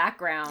whole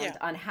background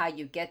on how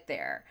you get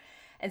there.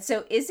 And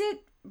so is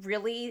it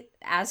really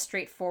as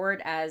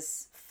straightforward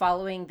as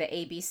following the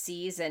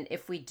ABCs? And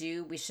if we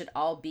do, we should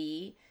all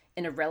be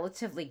in a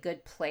relatively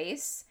good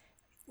place?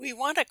 We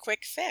want a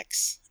quick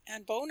fix,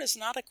 and bone is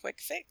not a quick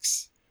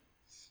fix.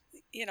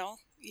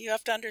 You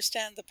have to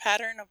understand the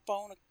pattern of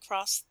bone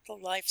across the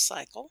life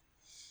cycle.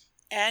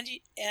 And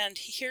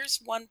here's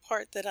one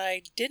part that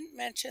I didn't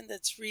mention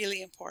that's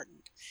really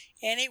important.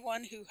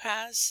 Anyone who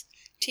has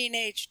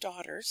teenage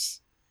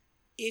daughters,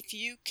 if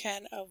you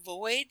can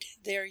avoid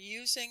their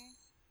using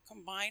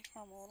combined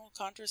hormonal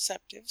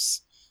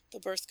contraceptives, the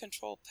birth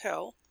control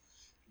pill,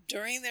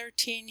 during their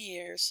teen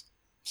years,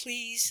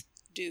 please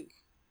do.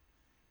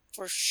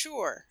 For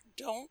sure,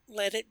 don't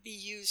let it be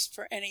used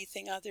for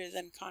anything other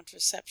than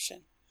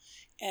contraception.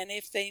 And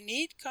if they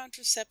need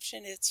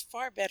contraception, it's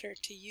far better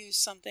to use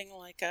something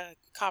like a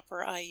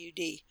copper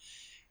IUD,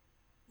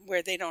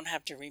 where they don't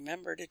have to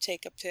remember to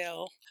take a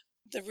pill.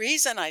 The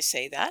reason I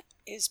say that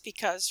is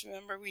because,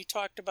 remember, we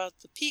talked about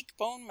the peak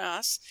bone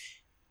mass.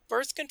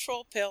 Birth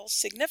control pill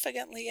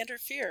significantly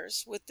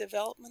interferes with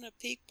development of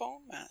peak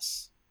bone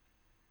mass.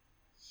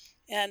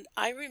 And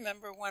I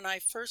remember when I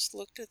first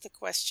looked at the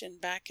question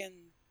back in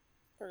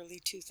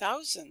early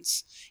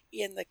 2000s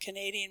in the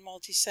Canadian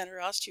Multicenter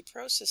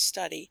Osteoporosis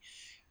Study,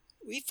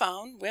 we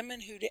found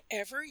women who'd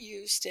ever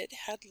used it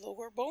had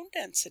lower bone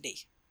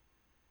density.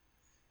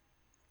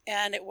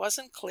 And it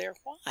wasn't clear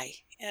why.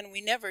 And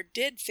we never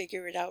did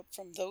figure it out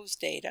from those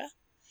data.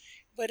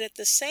 But at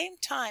the same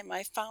time,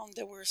 I found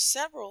there were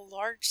several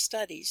large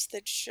studies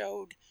that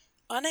showed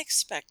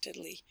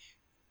unexpectedly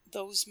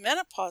those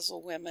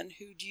menopausal women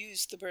who'd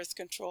used the birth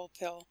control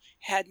pill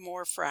had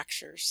more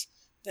fractures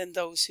than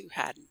those who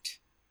hadn't.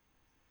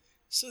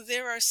 So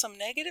there are some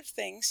negative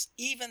things,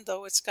 even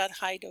though it's got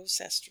high-dose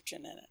estrogen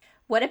in it.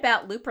 What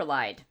about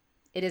Leuprolide?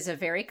 It is a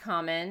very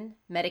common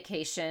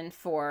medication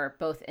for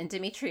both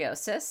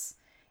endometriosis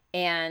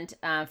and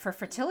for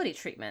fertility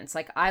treatments.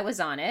 I was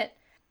on it,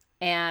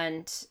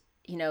 and,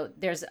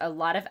 there's a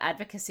lot of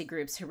advocacy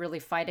groups who really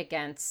fight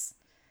against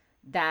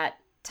that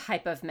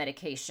type of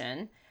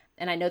medication.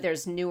 And I know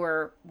there's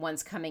newer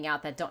ones coming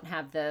out that don't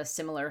have the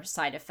similar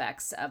side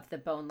effects of the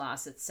bone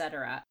loss,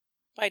 etc.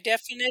 By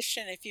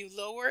definition, if you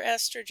lower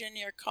estrogen,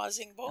 you're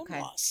causing bone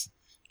loss.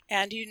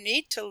 And you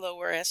need to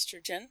lower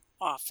estrogen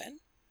often,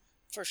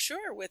 for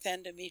sure, with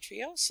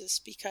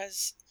endometriosis,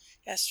 because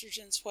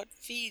estrogen's what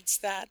feeds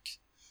that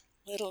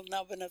little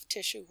nubbin of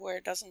tissue where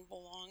it doesn't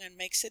belong and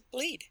makes it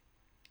bleed.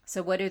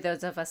 So what do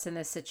those of us in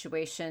this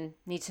situation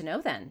need to know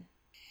then?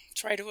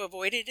 Try to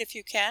avoid it if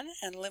you can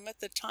and limit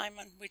the time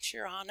on which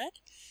you're on it.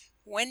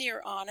 When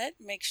you're on it,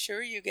 make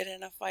sure you get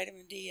enough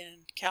vitamin D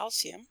and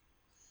calcium.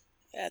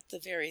 at the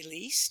very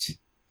least.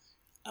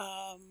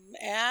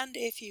 And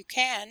if you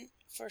can,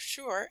 for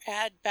sure,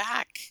 add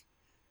back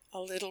a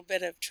little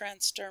bit of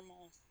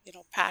transdermal,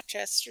 patch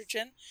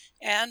estrogen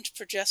and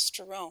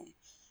progesterone.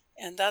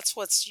 And that's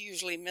what's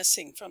usually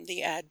missing from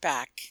the add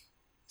back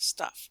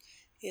stuff,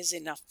 is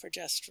enough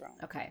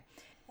progesterone. Okay.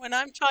 When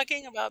I'm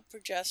talking about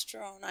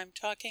progesterone, I'm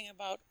talking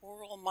about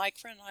oral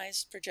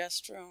micronized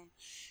progesterone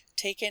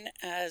taken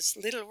as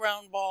little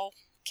round ball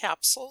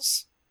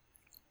capsules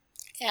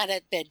and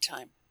at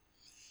bedtime.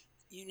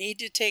 You need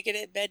to take it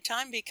at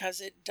bedtime because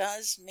it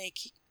does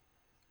make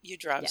you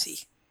drowsy.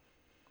 Yes.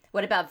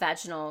 What about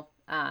vaginal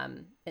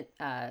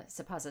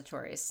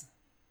suppositories?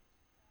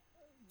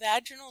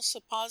 Vaginal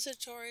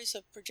suppositories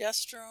of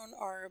progesterone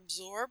are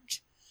absorbed.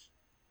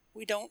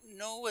 We don't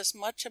know as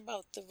much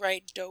about the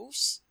right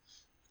dose.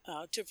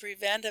 To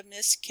prevent a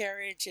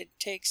miscarriage, it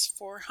takes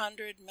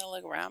 400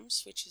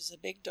 milligrams, which is a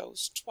big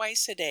dose,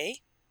 twice a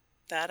day.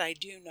 That I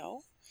do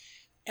know.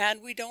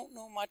 And we don't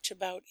know much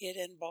about it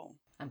in bone.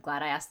 I'm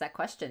glad I asked that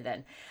question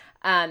then.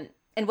 And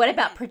what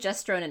about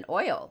progesterone in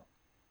oil?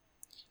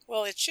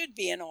 Well, it should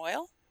be in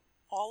oil.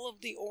 All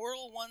of the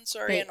oral ones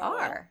are They in oil.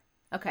 are.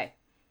 Okay.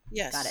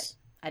 Yes. Got it.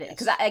 I didn't, Yes.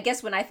 because I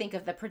guess when I think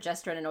of the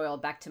progesterone in oil,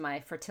 back to my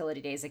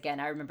fertility days again,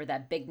 I remember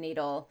that big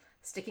needle,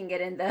 sticking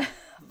it in the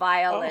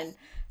vial and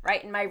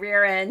right in my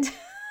rear end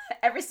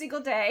every single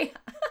day.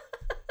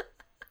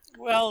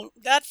 Well,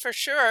 that for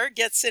sure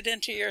gets it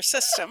into your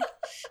system.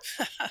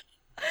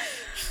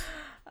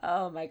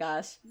 Oh my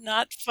gosh.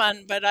 Not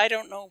fun, but I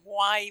don't know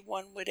why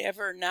one would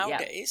ever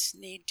nowadays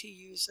need to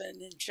use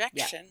an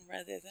injection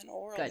rather than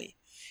orally.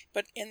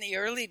 But in the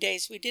early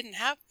days, we didn't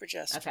have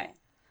progesterone. Okay.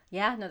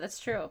 Yeah, no, that's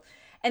true.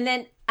 And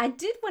then I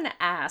did want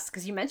to ask,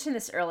 because you mentioned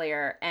this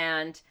earlier,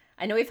 and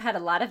I know we've had a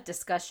lot of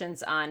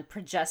discussions on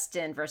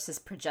progestin versus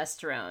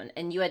progesterone,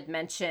 and you had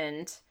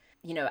mentioned,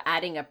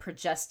 adding a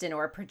progestin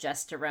or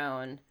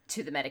progesterone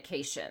to the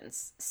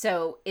medications.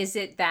 So is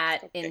it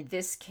that in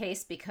this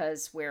case,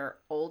 because we're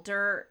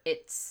older,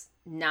 it's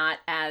not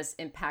as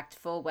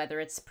impactful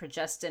whether it's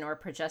progestin or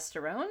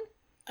progesterone?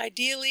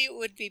 Ideally, it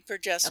would be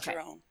progesterone.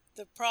 Okay.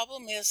 The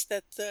problem is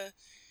that the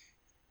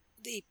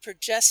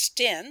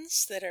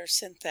progestins that are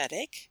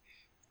synthetic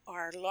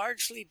are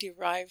largely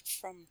derived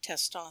from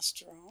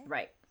testosterone.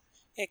 Right.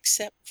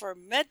 Except for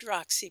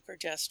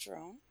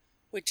medroxyprogesterone,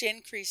 which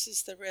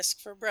increases the risk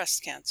for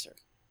breast cancer.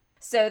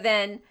 So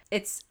then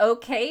it's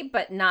okay,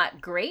 but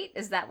not great?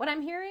 Is that what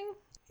I'm hearing?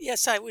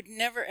 Yes, I would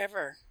never,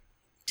 ever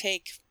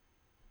take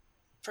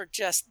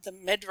the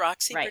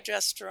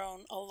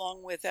medroxyprogesterone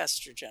along with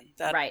estrogen.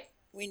 Right.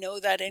 We know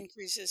that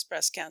increases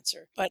breast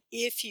cancer. But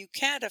if you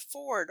can't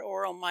afford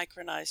oral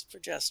micronized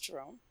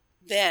progesterone,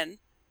 then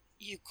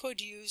you could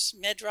use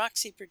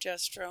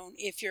medroxyprogesterone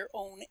if your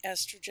own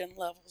estrogen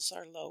levels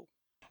are low.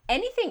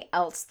 Anything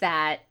else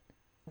that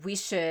we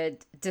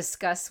should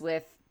discuss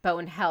with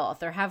bone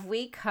health, or have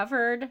we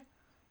covered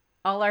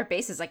all our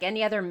bases? Like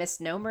any other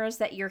misnomers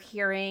that you're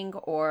hearing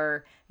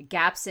or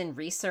gaps in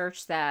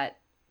research that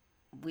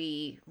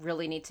we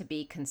really need to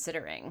be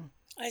considering?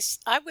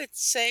 I would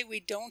say we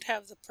don't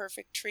have the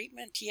perfect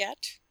treatment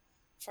yet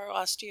for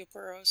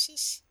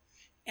osteoporosis,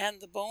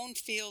 and the bone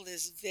field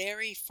is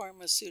very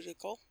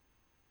pharmaceutical.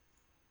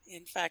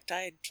 In fact,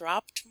 I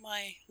dropped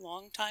my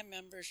longtime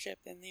membership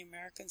in the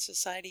American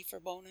Society for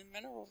Bone and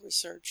Mineral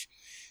Research,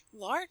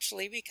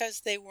 largely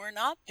because they were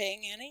not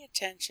paying any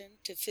attention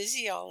to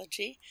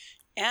physiology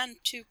and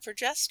to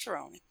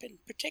progesterone in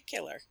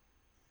particular.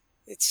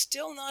 It's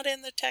still not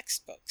in the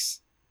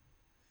textbooks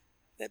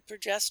that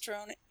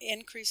progesterone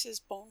increases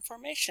bone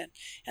formation.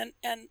 And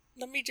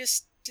let me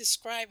just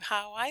describe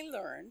how I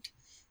learned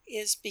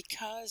is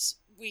because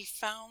we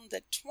found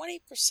that 20%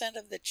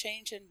 of the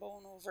change in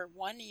bone over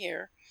 1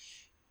 year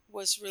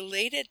was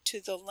related to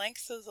the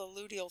length of the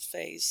luteal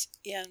phase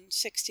in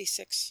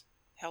 66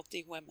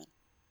 healthy women.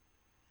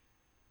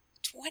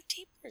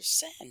 20%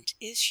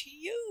 is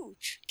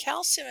huge.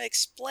 Calcium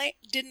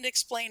didn't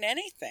explain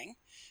anything.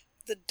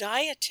 The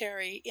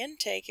dietary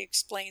intake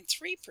explained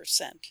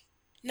 3%.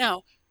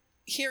 Now,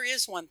 here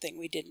is one thing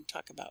we didn't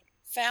talk about.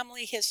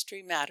 Family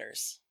history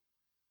matters.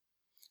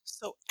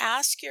 So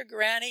ask your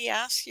granny,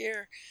 ask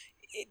your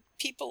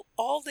people,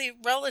 all the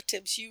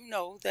relatives you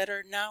know that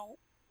are now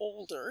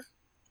older,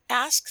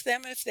 ask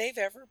them if they've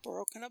ever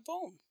broken a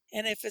bone.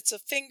 And if it's a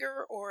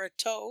finger or a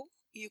toe,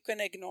 you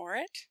can ignore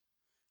it.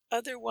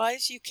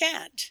 Otherwise, you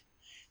can't.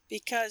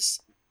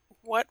 Because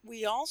what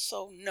we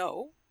also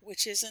know,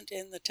 which isn't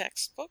in the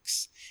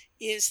textbooks,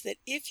 is that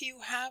if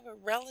you have a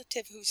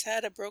relative who's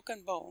had a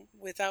broken bone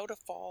without a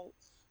fall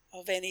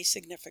of any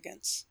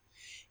significance,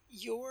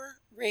 your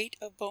rate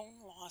of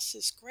bone loss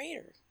is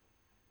greater.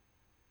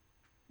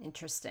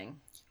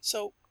 Interesting.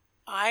 So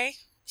I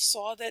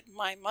saw that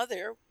my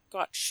mother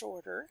got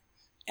shorter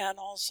and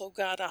also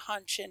got a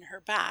hunch in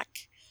her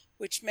back,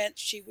 which meant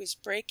she was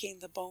breaking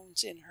the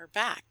bones in her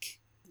back.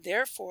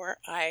 Therefore,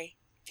 I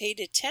paid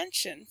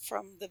attention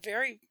from the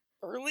very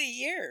early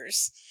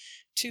years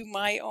to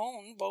my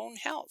own bone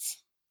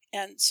health.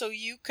 And so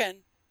you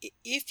can,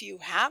 if you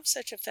have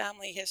such a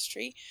family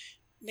history,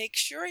 Make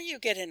sure you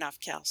get enough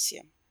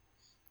calcium.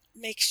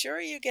 Make sure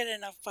you get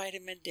enough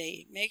vitamin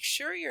D. Make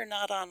sure you're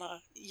not on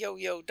a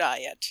yo-yo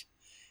diet.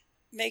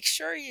 Make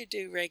sure you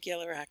do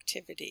regular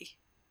activity.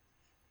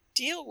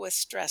 Deal with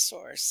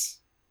stressors.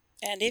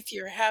 And if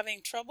you're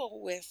having trouble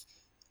with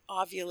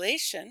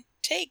ovulation,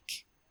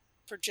 take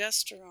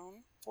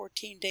progesterone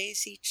 14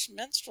 days each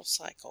menstrual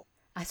cycle.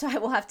 So I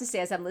will have to say,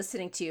 as I'm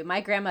listening to you,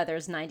 my grandmother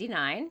is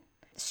 99.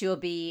 She will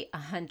be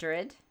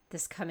 100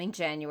 this coming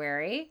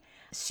January.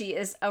 She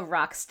is a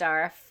rock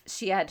star.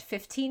 She had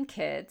 15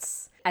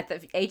 kids. At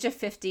the age of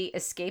 50,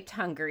 escaped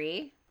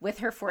Hungary with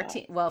her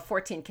 14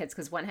 kids,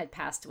 because one had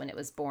passed when it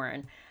was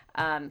born.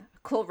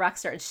 Cool rock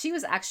star. And she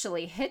was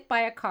actually hit by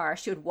a car.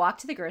 She would walk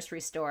to the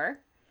grocery store.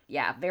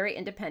 Yeah, very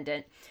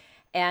independent.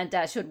 And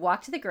she would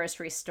walk to the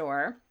grocery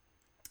store.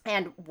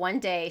 And one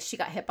day she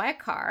got hit by a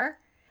car,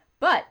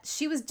 but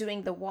she was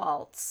doing the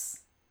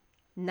waltz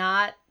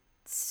not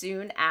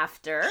soon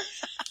after.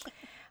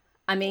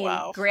 I mean,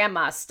 wow.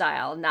 Grandma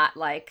style, not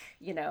like,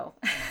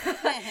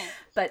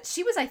 but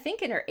she was, I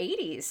think, in her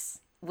 80s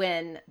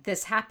when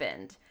this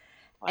happened.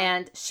 Wow.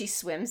 And she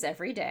swims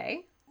every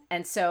day.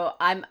 And so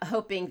I'm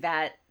hoping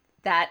that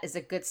that is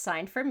a good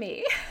sign for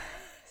me.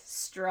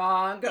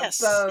 Strong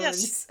bones.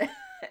 Yes.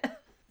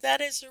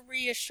 That is a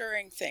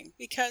reassuring thing,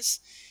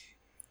 because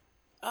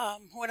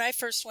when I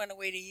first went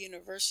away to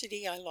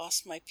university, I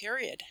lost my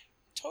period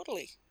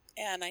totally.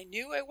 And I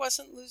knew I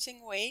wasn't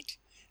losing weight.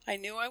 I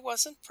knew I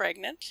wasn't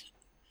pregnant.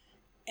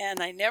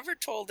 And I never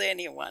told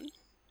anyone.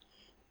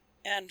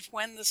 And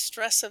when the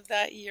stress of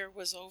that year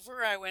was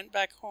over, I went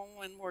back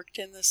home and worked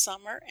in the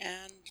summer,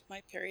 and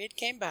my period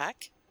came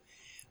back.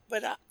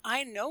 But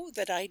I know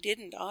that I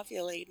didn't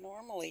ovulate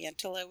normally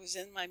until I was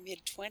in my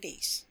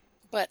mid-20s.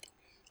 But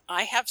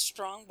I have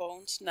strong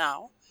bones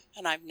now,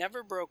 and I've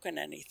never broken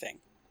anything.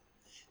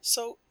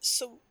 So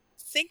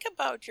think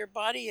about your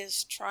body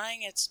is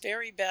trying its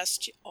very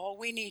best. All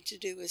we need to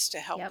do is to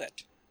help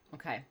it.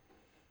 Okay.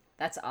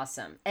 That's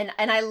awesome. And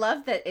I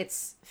love that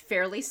it's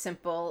fairly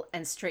simple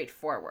and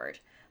straightforward.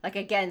 Like,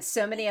 again,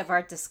 so many of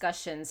our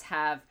discussions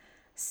have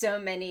so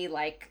many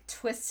like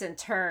twists and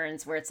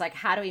turns where it's like,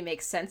 how do we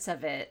make sense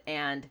of it?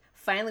 And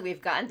finally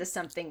we've gotten to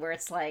something where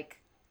it's like,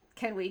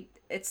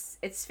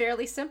 it's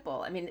fairly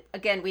simple. I mean,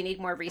 again, we need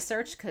more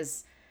research,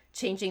 because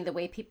changing the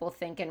way people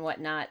think and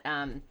whatnot,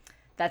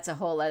 that's a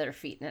whole other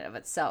feat in and of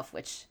itself,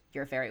 which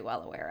you're very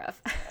well aware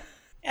of.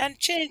 And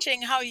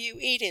changing how you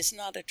eat is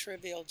not a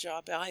trivial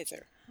job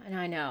either. And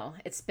I know.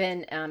 It's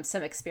been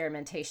some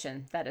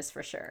experimentation, that is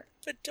for sure.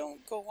 But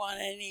don't go on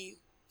any,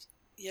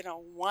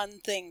 one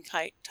thing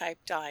type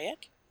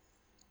diet.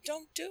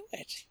 Don't do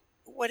it.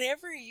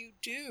 Whatever you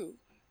do,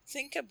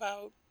 think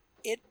about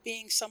it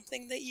being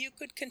something that you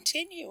could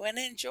continue and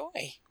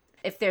enjoy.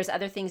 If there's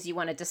other things you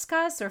want to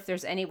discuss, or if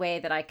there's any way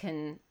that I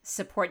can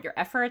support your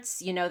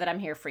efforts, you know that I'm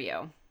here for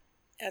you.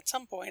 At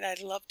some point,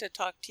 I'd love to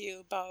talk to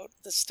you about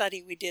the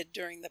study we did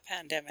during the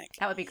pandemic.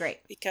 That would be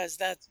great. Because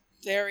that's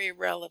very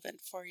relevant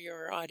for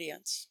your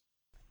audience.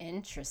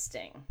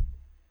 Interesting.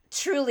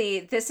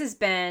 Truly, this has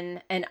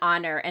been an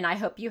honor, and I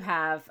hope you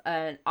have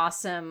an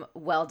awesome,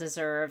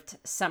 well-deserved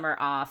summer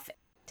off.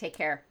 Take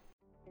care.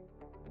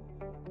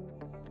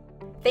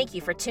 Thank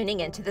you for tuning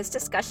in to this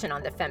discussion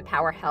on the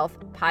FemPower Health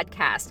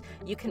podcast.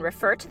 You can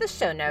refer to the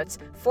show notes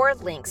for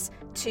links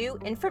to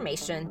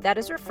information that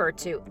is referred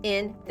to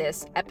in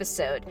this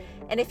episode.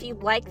 And if you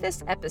like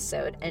this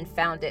episode and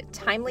found it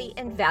timely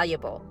and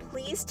valuable,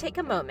 please take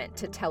a moment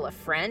to tell a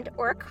friend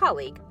or a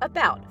colleague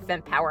about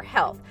FemPower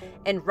Health.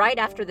 And right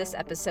after this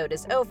episode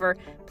is over,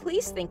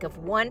 please think of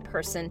one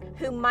person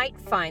who might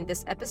find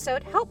this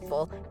episode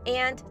helpful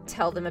and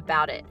tell them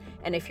about it.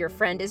 And if your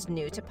friend is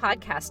new to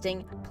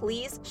podcasting,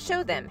 please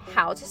show them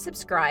how to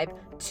subscribe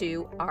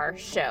to our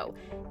show.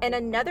 And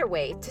another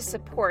way to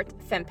support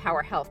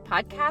FemPower Health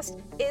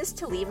Podcast is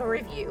to leave a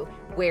review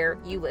where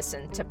you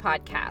listen to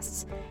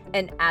podcasts.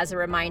 And as a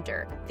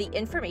reminder, the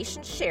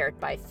information shared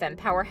by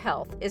FemPower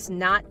Health is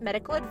not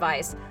medical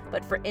advice,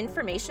 but for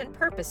information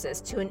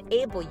purposes to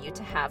enable you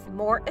to have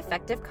more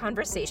effective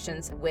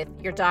conversations with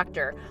your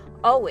doctor.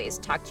 Always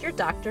talk to your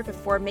doctor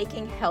before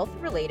making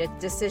health-related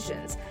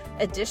decisions.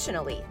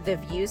 Additionally, the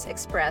views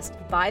expressed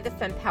by the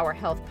FemPower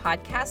Health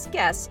podcast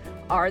guests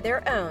are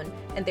their own,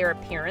 and their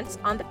appearance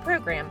on the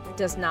program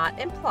does not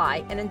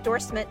imply an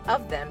endorsement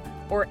of them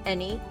or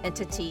any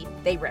entity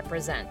they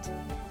represent.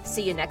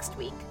 See you next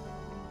week.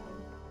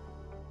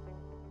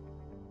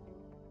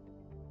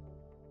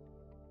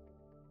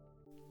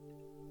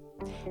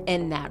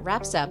 And that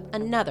wraps up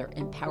another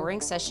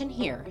empowering session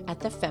here at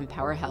the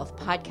FemPower Health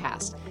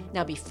Podcast.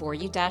 Now, before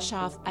you dash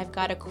off, I've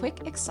got a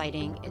quick,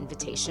 exciting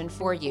invitation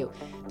for you.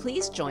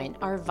 Please join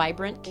our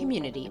vibrant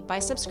community by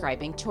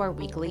subscribing to our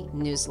weekly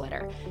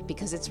newsletter,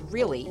 because it's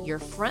really your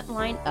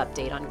frontline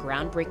update on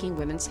groundbreaking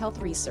women's health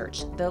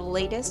research, the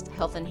latest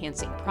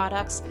health-enhancing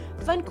products,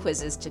 fun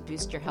quizzes to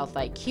boost your health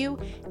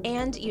IQ,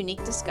 and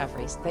unique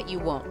discoveries that you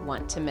won't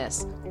want to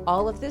miss.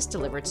 All of this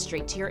delivered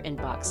straight to your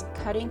inbox,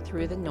 cutting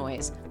through the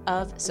noise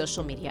of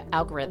social media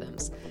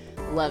algorithms.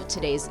 Love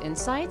today's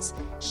insights?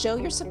 Show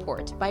your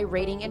support by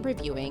rating and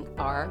reviewing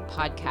our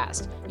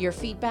podcast. Your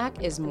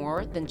feedback is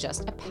more than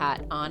just a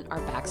pat on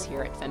our backs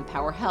here at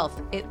FemPower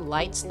Health. It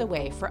lights the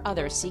way for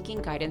others seeking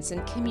guidance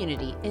and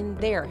community in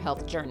their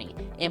health journey,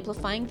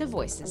 amplifying the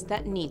voices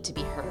that need to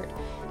be heard.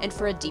 And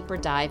for a deeper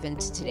dive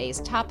into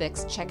today's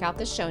topics, check out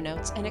the show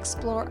notes and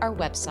explore our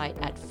website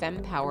at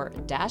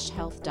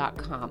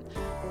fempower-health.com.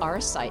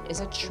 Our site is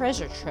a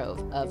treasure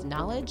trove of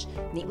knowledge,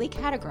 neatly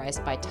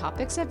categorized by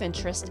topics of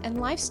interest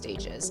and life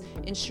stages,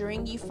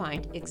 ensuring you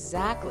find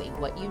exactly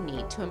what you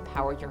need to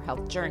empower your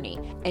health journey.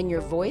 And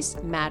your voice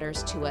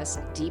matters to us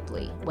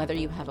deeply. Whether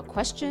you have a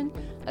question,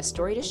 a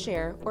story to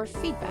share, or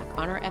feedback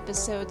on our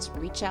episodes,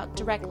 reach out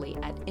directly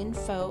at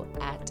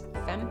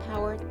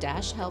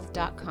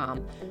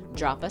info@fempower-health.com.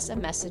 Drop us a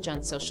message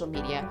on social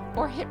media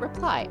or hit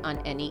reply on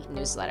any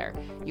newsletter.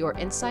 Your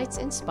insights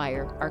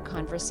inspire our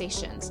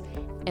conversations.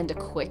 And a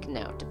quick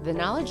note, the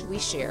knowledge we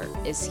share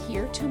is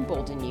here to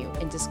embolden you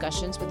in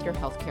discussions with your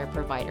healthcare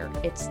provider.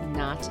 It's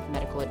not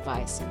medical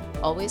advice.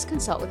 Always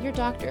consult with your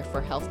doctor for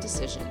health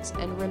decisions,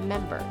 and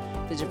remember,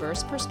 the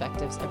diverse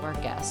perspectives of our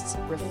guests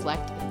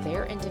reflect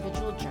their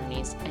individual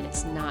journeys, and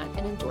it's not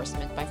an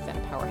endorsement by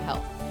FemPower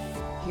Health.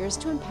 Here's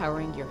to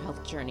empowering your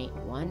health journey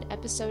one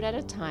episode at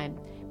a time,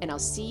 and I'll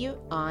see you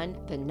on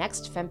the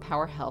next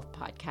FemPower Health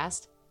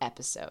podcast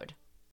episode.